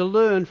want us to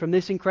learn from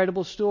this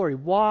incredible story?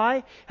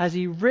 Why has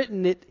he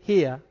written it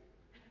here?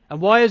 And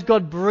why has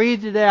God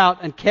breathed it out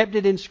and kept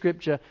it in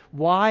Scripture?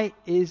 Why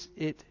is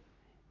it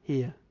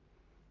here?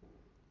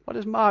 What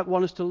does Mark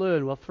want us to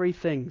learn? Well, 3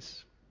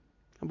 things.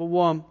 Number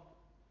 1,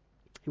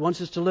 he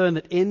wants us to learn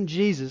that in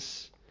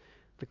Jesus,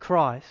 the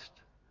Christ,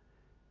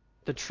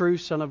 the true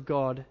Son of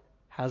God,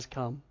 has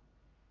come.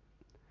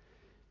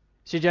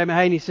 C.J.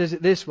 Mahaney says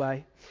it this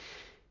way.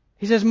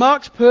 He says,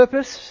 Mark's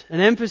purpose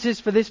and emphasis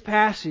for this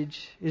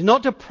passage is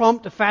not to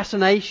prompt a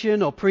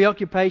fascination or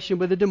preoccupation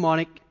with the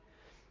demonic.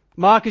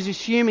 Mark is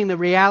assuming the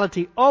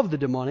reality of the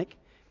demonic,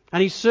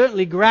 and he's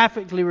certainly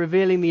graphically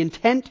revealing the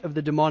intent of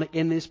the demonic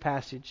in this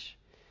passage.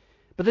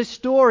 But this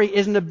story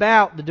isn't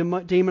about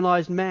the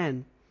demonized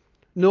man,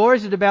 nor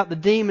is it about the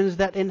demons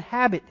that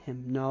inhabit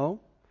him. No.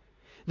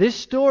 This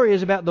story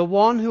is about the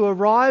one who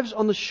arrives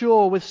on the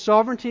shore with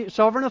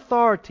sovereign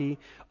authority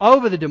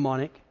over the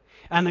demonic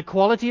and the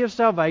quality of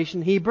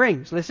salvation he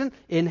brings. Listen,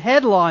 in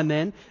headline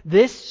then,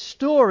 this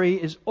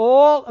story is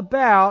all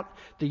about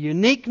the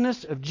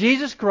uniqueness of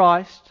Jesus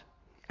Christ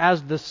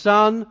as the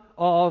Son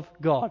of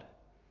God.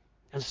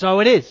 And so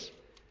it is.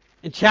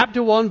 In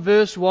chapter 1,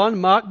 verse 1,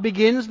 Mark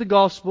begins the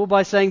gospel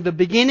by saying the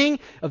beginning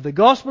of the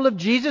gospel of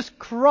Jesus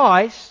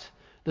Christ,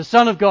 the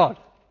Son of God.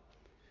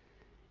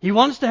 He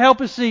wants to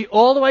help us see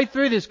all the way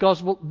through this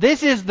gospel.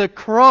 This is the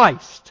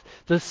Christ,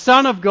 the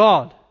Son of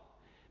God.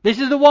 This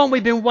is the one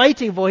we've been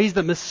waiting for. He's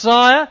the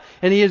Messiah,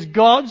 and He is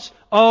God's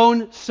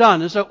own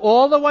Son. And so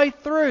all the way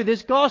through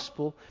this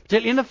gospel,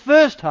 particularly in the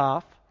first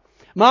half,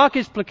 Mark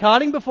is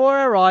placarding before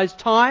our eyes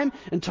time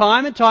and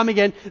time and time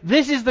again,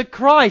 this is the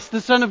Christ, the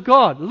Son of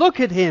God.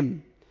 Look at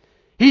Him.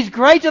 He's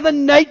greater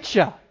than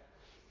nature.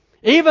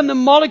 Even the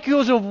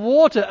molecules of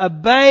water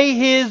obey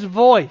His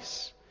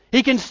voice.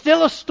 He can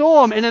still a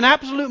storm in an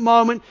absolute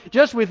moment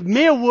just with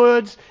mere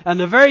words, and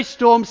the very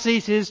storm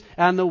ceases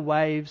and the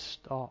waves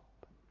stop.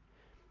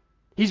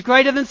 He's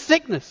greater than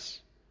sickness.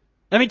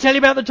 Let me tell you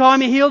about the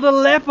time He healed a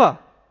leper,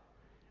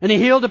 and He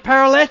healed a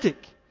paralytic,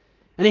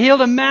 and He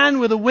healed a man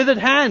with a withered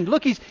hand.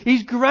 Look,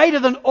 He's greater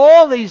than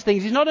all these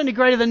things. He's not only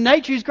greater than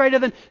nature, He's greater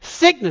than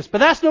sickness. But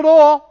that's not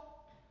all.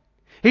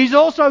 He's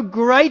also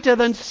greater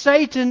than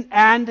Satan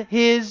and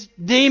his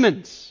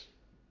demons.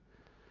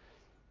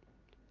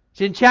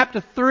 See, in chapter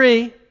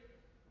 3,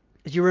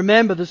 as you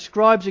remember, the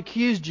scribes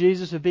accused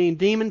Jesus of being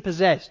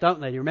demon-possessed,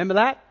 don't they? Do you remember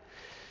that?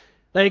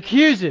 They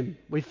accuse Him.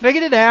 We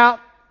figured it out.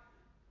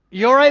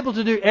 You're able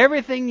to do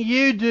everything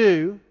you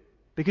do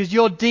because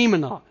you're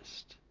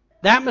demonized.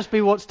 That must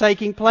be what's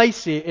taking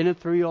place here in and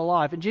through your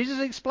life. And Jesus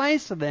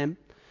explains to them,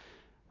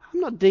 I'm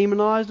not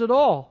demonized at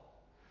all.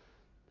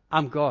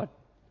 I'm God.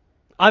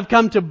 I've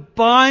come to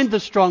bind the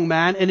strong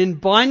man, and in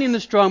binding the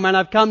strong man,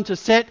 I've come to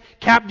set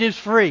captives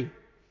free.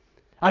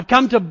 I've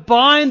come to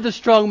bind the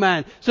strong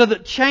man so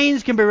that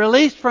chains can be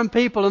released from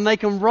people and they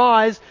can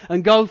rise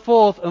and go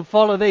forth and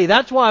follow Thee.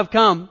 That's why I've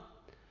come.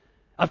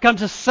 I've come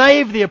to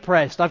save the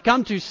oppressed. I've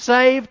come to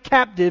save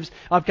captives.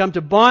 I've come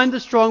to bind the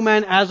strong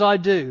man as I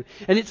do.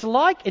 And it's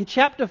like in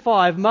chapter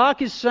 5,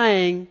 Mark is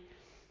saying,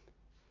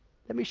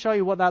 let me show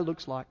you what that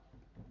looks like.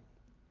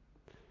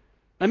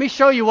 Let me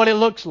show you what it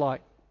looks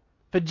like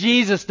for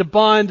Jesus to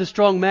bind the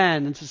strong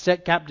man and to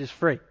set captives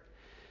free.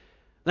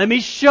 Let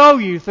me show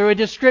you through a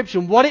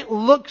description what it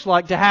looks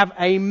like to have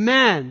a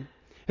man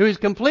who is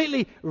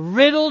completely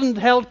riddled and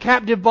held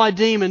captive by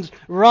demons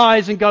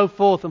rise and go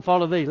forth and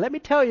follow Thee. Let me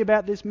tell you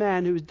about this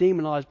man who was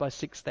demonized by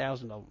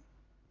 6,000 of them.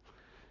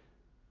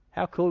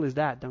 How cool is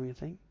that, don't you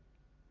think?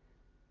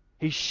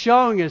 He's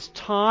showing us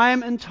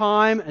time and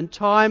time and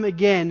time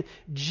again,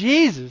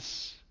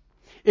 Jesus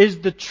is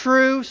the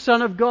true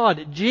Son of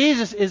God.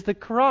 Jesus is the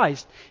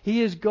Christ.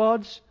 He is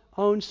God's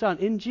own Son.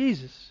 In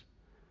Jesus,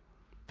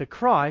 the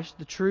Christ,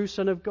 the true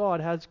Son of God,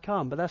 has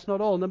come. But that's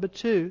not all. Number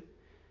 2,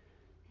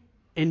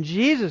 in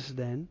Jesus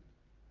then,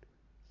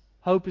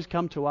 hope has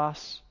come to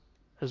us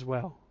as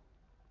well.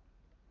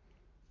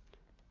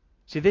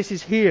 See, this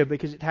is here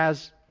because it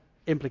has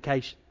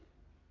implication.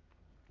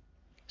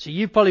 So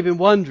you've probably been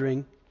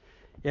wondering,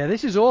 yeah,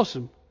 this is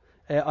awesome.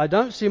 I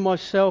don't see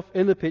myself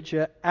in the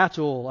picture at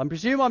all. I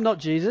presume I'm not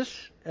Jesus.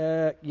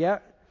 Yeah,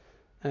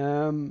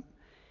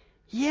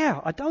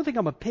 I don't think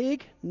I'm a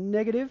pig.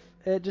 Negative.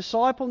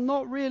 Disciple,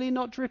 not really,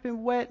 not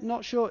dripping wet,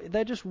 not sure.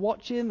 They're just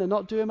watching, they're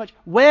not doing much.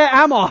 Where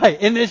am I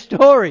in this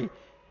story?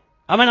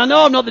 I mean, I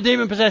know I'm not the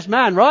demon-possessed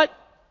man, right?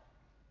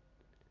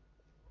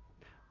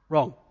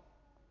 Wrong.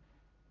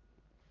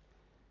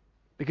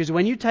 Because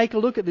when you take a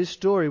look at this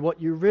story,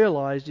 what you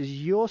realize is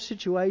your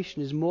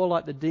situation is more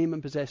like the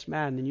demon-possessed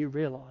man than you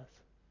realize.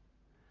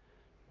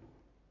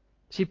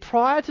 See,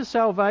 prior to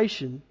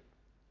salvation,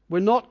 we're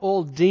not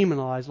all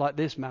demonized like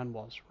this man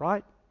was,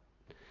 right?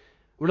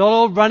 We're not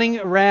all running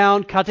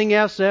around, cutting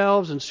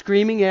ourselves and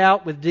screaming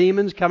out with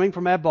demons coming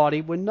from our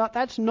body.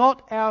 That's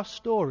not our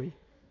story.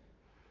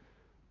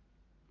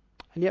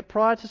 And yet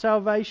prior to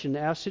salvation,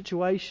 our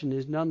situation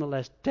is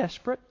nonetheless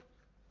desperate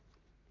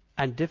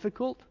and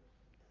difficult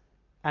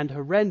and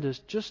horrendous,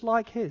 just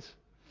like his.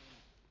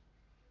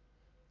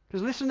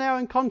 Because listen now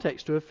in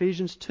context to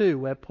Ephesians 2,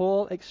 where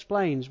Paul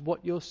explains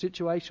what your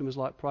situation was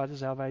like prior to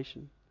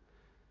salvation.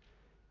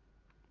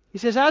 He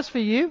says, as for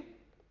you,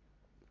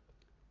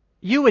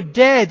 you were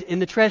dead in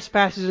the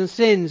trespasses and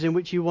sins in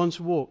which you once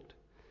walked,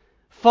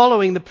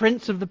 following the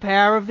prince of the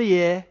power of the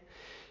air,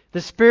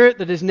 the spirit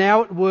that is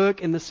now at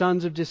work in the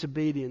sons of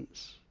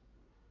disobedience,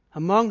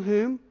 among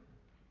whom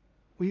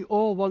we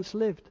all once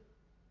lived,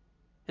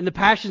 in the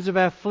passions of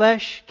our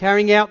flesh,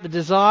 carrying out the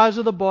desires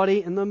of the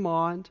body and the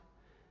mind,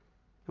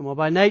 and were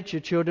by nature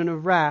children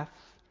of wrath,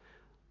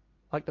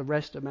 like the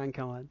rest of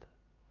mankind.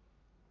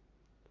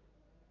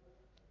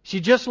 See,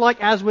 just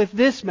like as with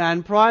this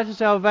man prior to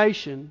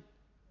salvation,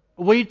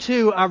 we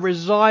too are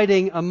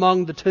residing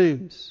among the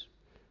tombs.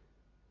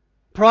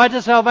 Prior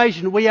to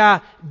salvation, we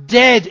are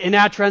dead in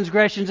our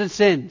transgressions and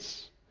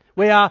sins.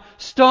 We are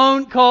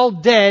stone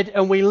cold dead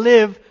and we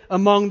live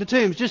among the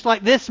tombs. Just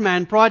like this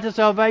man prior to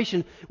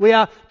salvation, we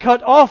are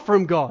cut off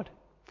from God.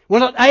 We're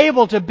not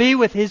able to be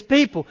with His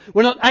people.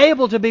 We're not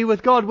able to be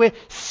with God. We're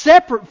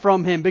separate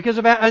from Him because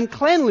of our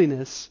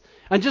uncleanliness.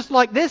 And just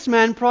like this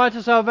man prior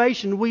to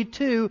salvation, we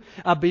too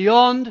are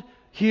beyond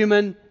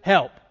human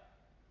help.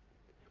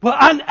 We're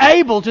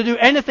unable to do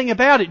anything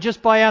about it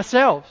just by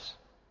ourselves.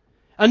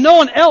 And no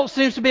one else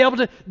seems to be able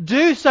to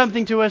do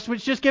something to us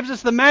which just gives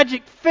us the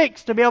magic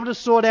fix to be able to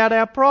sort out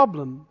our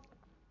problem.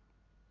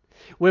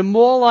 we're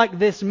more like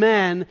this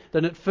man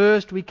than at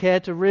first we care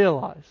to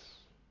realize.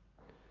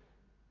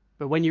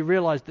 But when you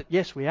realize that,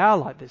 yes, we are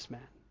like this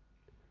man,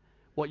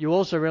 what you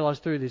also realize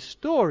through this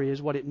story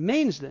is what it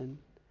means then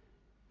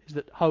is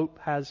that hope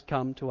has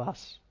come to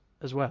us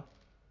as well.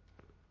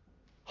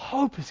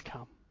 Hope has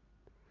come.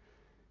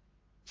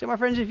 So, my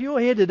friends, if you're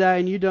here today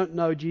and you don't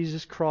know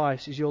Jesus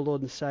Christ as your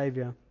Lord and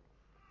Saviour,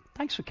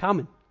 thanks for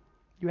coming.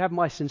 You have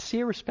my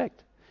sincere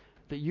respect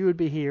that you would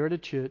be here at a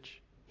church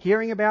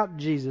hearing about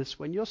Jesus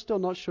when you're still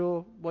not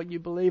sure what you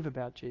believe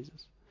about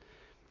Jesus.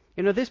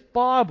 You know, this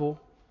Bible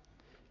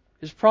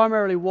is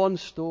primarily one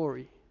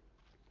story.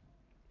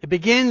 It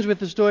begins with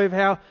the story of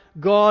how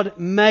God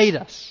made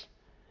us,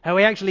 how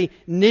He actually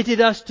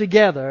knitted us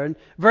together. And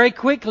very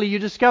quickly you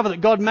discover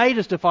that God made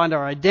us to find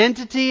our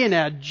identity and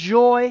our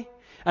joy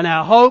and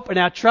our hope and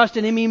our trust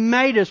in Him. He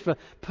made us for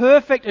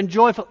perfect and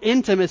joyful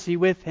intimacy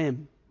with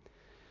Him.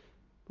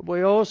 But what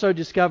we also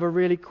discover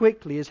really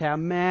quickly is how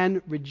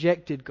man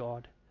rejected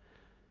God.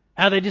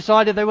 How they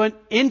decided they weren't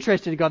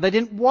interested in God. They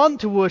didn't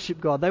want to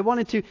worship God. They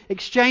wanted to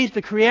exchange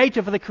the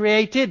Creator for the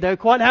created. They were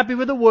quite happy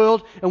with the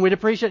world, and we'd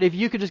appreciate it if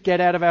you could just get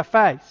out of our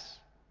face.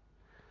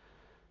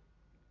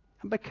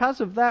 And because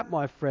of that,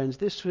 my friends,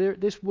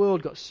 this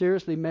world got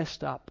seriously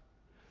messed up.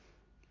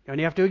 You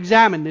only have to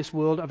examine this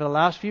world over the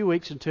last few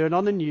weeks and turn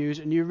on the news,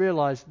 and you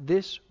realize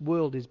this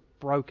world is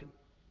broken.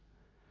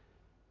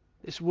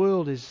 This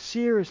world is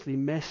seriously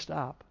messed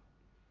up.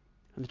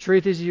 And the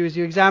truth is, as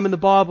you examine the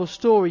Bible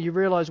story, you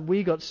realize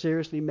we got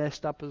seriously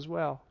messed up as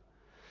well.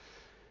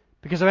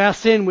 Because of our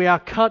sin, we are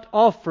cut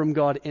off from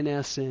God in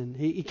our sin.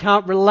 He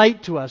can't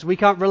relate to us. We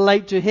can't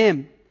relate to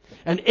Him.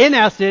 And in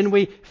our sin,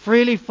 we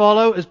freely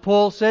follow, as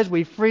Paul says,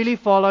 we freely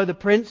follow the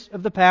prince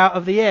of the power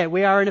of the air.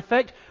 We are in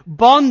effect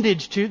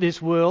bondage to this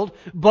world,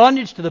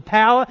 bondage to the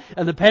power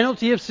and the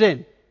penalty of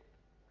sin.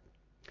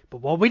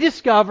 But what we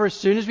discover as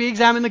soon as we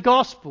examine the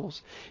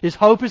Gospels is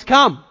hope has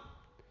come.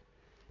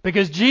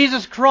 Because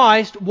Jesus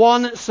Christ,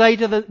 one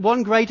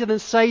greater than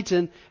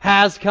Satan,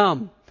 has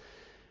come.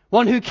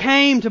 One who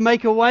came to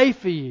make a way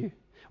for you.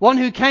 One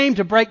who came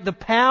to break the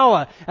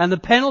power and the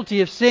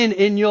penalty of sin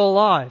in your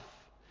life.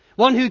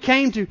 One who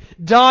came to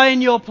die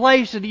in your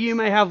place so that you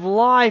may have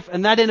life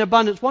and that in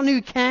abundance. One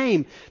who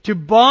came to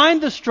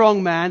bind the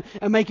strong man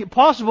and make it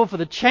possible for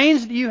the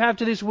chains that you have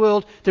to this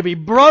world to be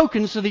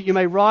broken so that you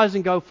may rise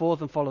and go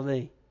forth and follow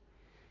Thee.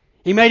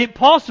 He made it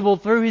possible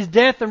through His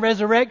death and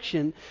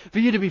resurrection for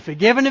you to be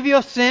forgiven of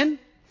your sin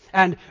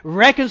and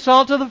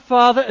reconciled to the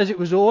Father as it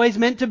was always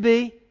meant to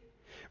be,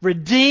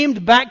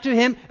 redeemed back to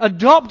Him,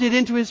 adopted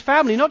into His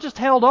family, not just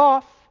held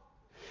off,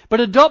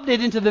 but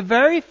adopted into the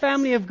very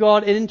family of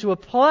God and into a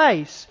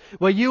place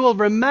where you will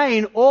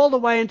remain all the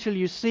way until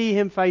you see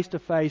Him face to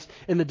face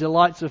in the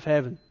delights of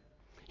heaven.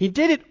 He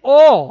did it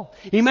all.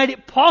 He made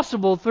it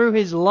possible through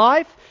His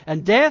life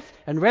and death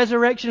and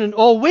resurrection, and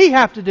all we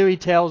have to do, He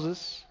tells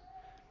us,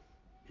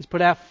 is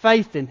put our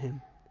faith in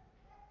Him.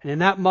 And in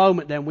that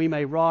moment then we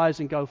may rise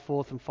and go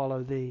forth and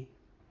follow Thee.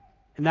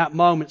 In that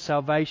moment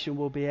salvation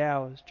will be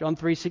ours. John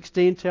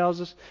 3:16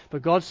 tells us, "For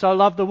God so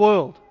loved the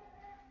world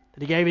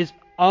that He gave His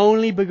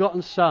only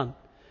begotten Son,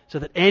 so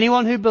that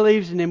anyone who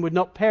believes in Him would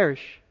not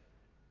perish,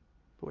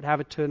 but would have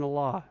eternal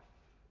life."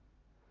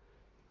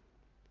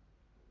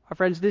 My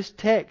friends, this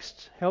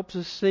text helps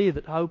us see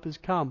that hope has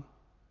come.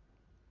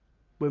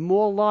 We're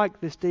more like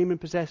this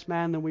demon-possessed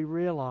man than we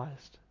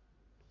realized.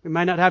 We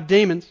may not have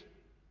demons.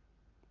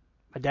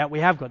 I doubt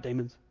we have got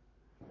demons.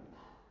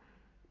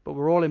 But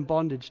we're all in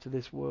bondage to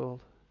this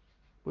world.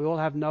 We all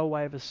have no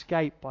way of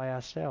escape by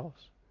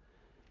ourselves.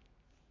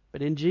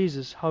 But in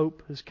Jesus,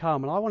 hope has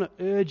come. And I want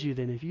to urge you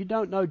then, if you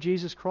don't know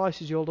Jesus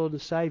Christ as your Lord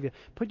and Saviour,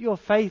 put your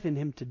faith in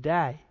Him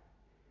today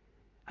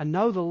and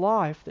know the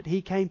life that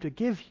He came to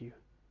give you.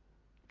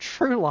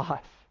 True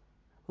life.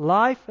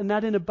 Life and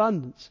that in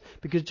abundance.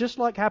 Because just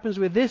like happens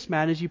with this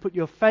man, as you put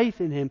your faith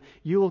in Him,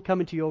 you will come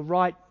into your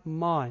right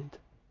mind.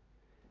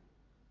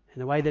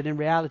 In a way that in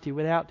reality,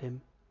 without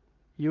Him,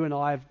 you and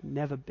I have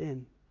never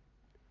been.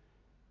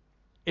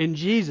 In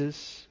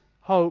Jesus,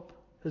 hope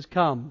has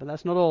come. But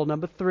that's not all.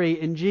 Number 3,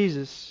 in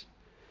Jesus,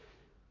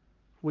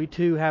 we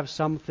too have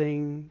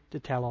something to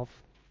tell of.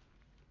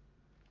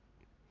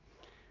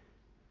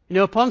 You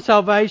know, upon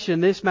salvation,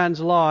 this man's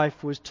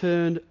life was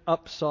turned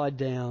upside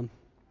down.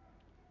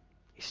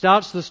 He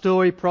starts the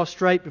story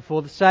prostrate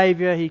before the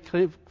Saviour. He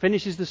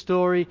finishes the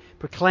story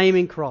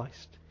proclaiming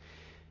Christ.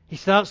 He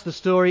starts the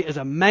story as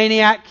a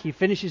maniac. He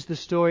finishes the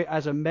story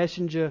as a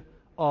messenger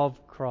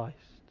of Christ.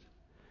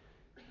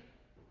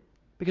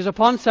 Because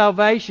upon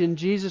salvation,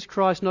 Jesus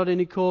Christ not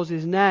only calls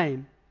His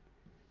name,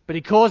 but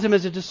He calls him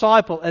as a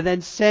disciple and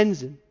then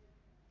sends him.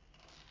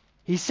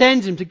 He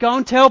sends him to go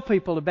and tell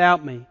people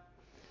about me.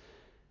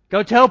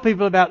 Go tell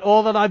people about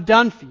all that I've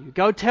done for you.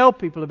 Go tell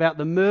people about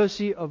the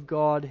mercy of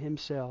God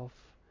Himself.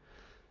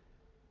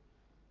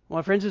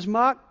 My friends, as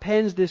Mark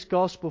pens this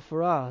gospel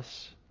for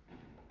us,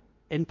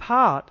 in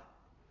part,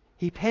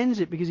 he pens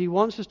it because he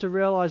wants us to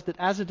realize that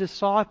as a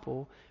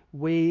disciple,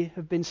 we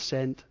have been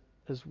sent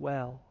as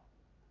well.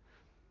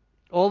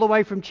 All the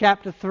way from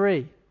chapter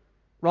 3,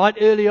 Right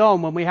early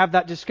on when we have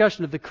that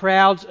discussion of the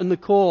crowds and the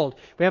called.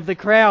 We have the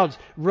crowds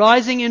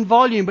rising in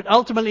volume but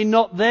ultimately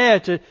not there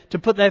to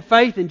put their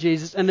faith in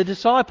Jesus, and the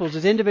disciples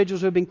as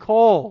individuals who have been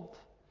called.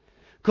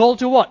 Called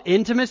to what?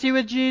 Intimacy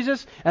with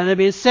Jesus, and they're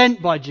being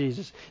sent by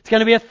Jesus. It's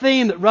going to be a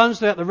theme that runs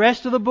throughout the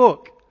rest of the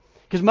book.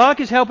 Because Mark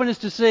is helping us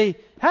to see,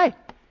 hey,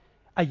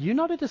 are you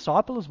not a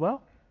disciple as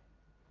well?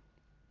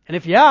 And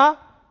if you are,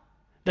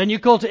 then you're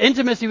called to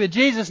intimacy with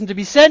Jesus and to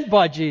be sent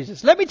by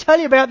Jesus. Let me tell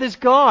you about this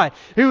guy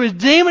who was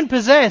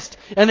demon-possessed,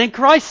 and then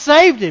Christ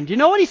saved him. Do you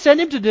know what He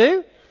sent him to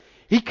do?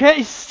 He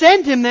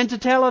sent him then to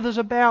tell others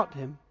about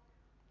Him.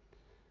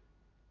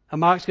 And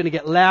Mark's going to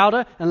get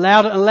louder and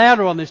louder and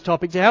louder on this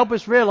topic to help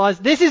us realize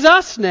this is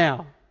us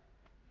now.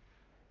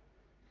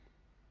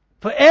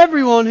 For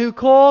everyone who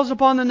calls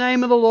upon the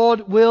name of the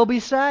Lord will be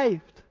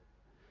saved.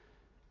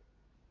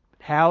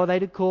 How are they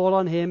to call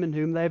on Him in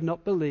whom they have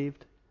not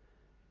believed?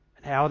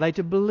 And how are they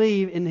to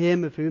believe in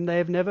Him of whom they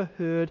have never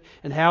heard?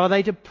 And how are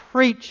they to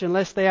preach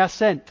unless they are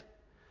sent?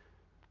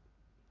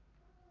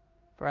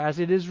 For as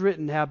it is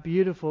written, how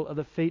beautiful are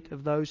the feet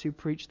of those who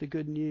preach the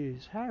good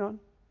news. Hang on.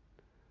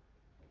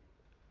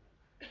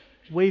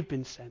 We've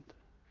been sent.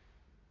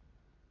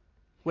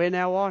 We're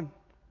now on.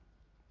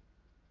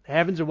 The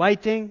heavens are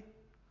waiting.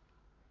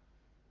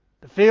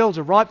 The fields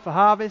are ripe for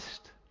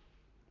harvest.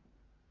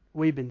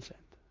 We've been sent.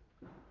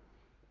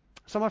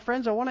 So my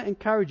friends, I want to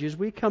encourage you as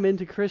we come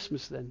into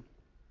Christmas then.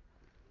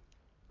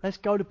 Let's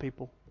go to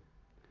people.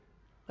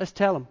 Let's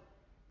tell them.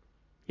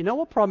 You know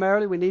what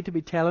primarily we need to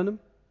be telling them?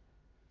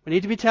 We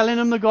need to be telling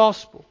them the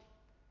gospel.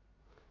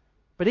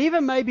 But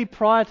even maybe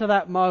prior to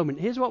that moment,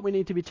 here's what we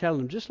need to be telling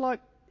them, just like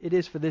it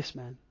is for this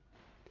man.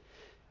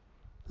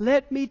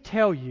 Let me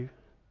tell you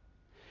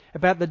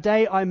about the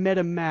day I met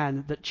a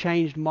man that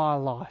changed my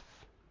life.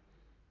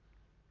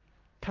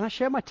 Can I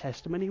share my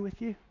testimony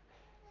with you?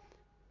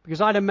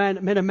 Because I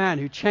met a man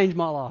who changed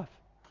my life.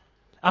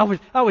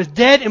 I was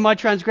dead in my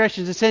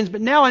transgressions and sins,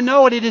 but now I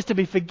know what it is to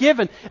be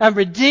forgiven and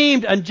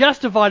redeemed and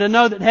justified and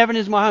know that heaven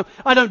is my home.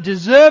 I don't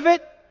deserve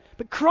it,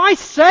 but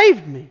Christ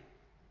saved me.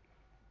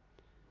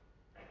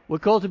 We're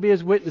called to be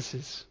His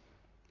witnesses.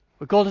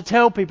 We're called to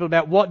tell people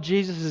about what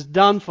Jesus has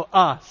done for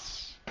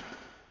us.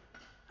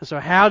 And so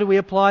how do we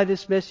apply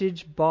this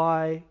message?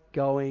 By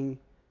going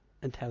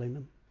and telling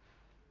them.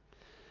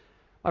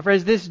 My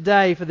friends, this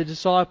day for the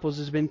disciples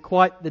has been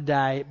quite the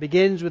day. It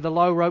begins with the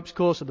low ropes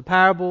course of the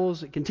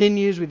parables. It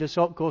continues with the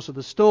salt course of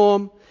the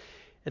storm.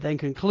 It then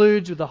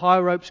concludes with the high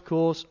ropes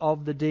course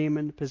of the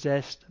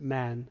demon-possessed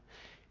man.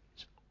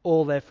 It's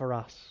all there for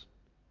us.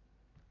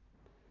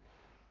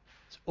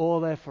 It's all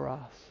there for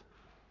us.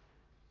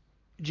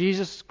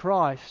 Jesus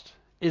Christ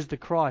is the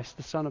Christ,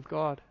 the Son of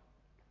God.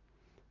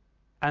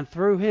 And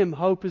through Him,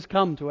 hope has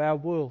come to our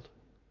world.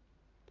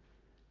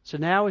 So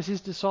now as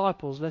His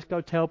disciples, let's go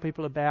tell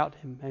people about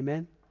Him.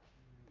 Amen?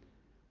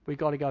 We've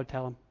got to go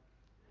tell them.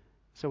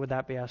 So would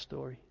that be our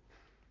story?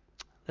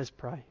 Let's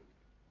pray.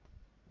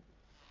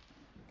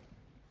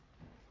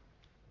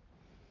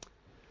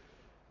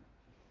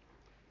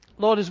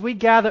 Lord, as we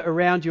gather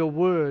around Your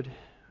Word,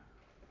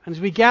 and as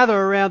we gather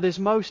around this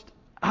most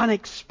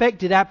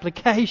unexpected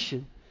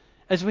application,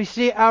 as we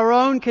see our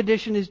own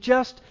condition is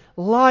just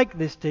like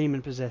this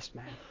demon-possessed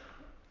man.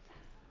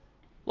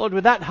 Lord,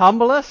 would that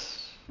humble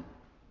us?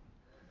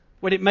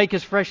 Would it make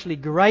us freshly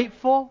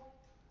grateful?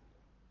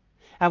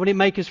 And would it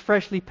make us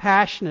freshly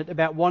passionate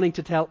about wanting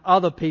to tell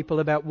other people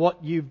about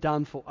what You've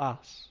done for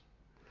us?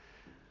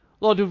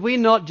 Lord, would we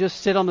not just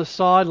sit on the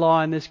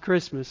sideline this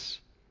Christmas,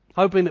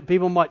 hoping that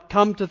people might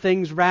come to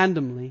things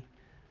randomly,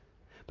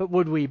 but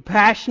would we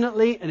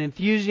passionately and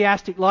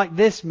enthusiastic like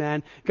this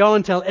man go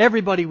and tell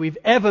everybody we've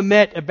ever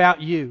met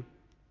about You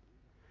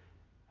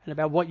and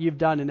about what You've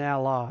done in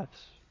our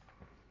lives?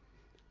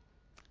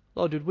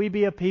 Lord, would we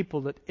be a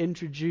people that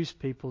introduce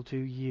people to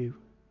You,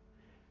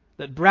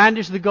 that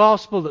brandish the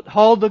gospel, that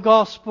hold the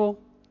gospel,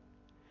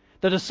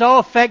 that are so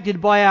affected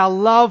by our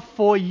love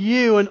for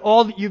You and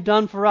all that You've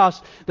done for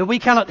us that we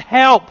cannot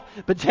help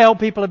but tell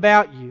people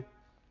about You.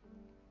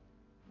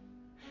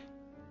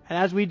 And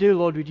as we do,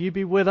 Lord, would You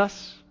be with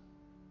us?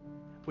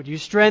 Would You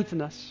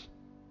strengthen us?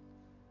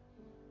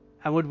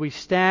 And would we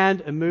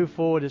stand and move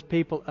forward as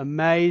people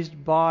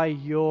amazed by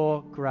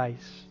Your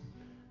grace?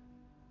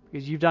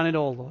 Because You've done it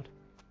all, Lord.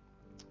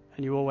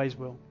 And You always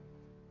will.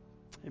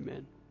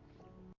 Amen.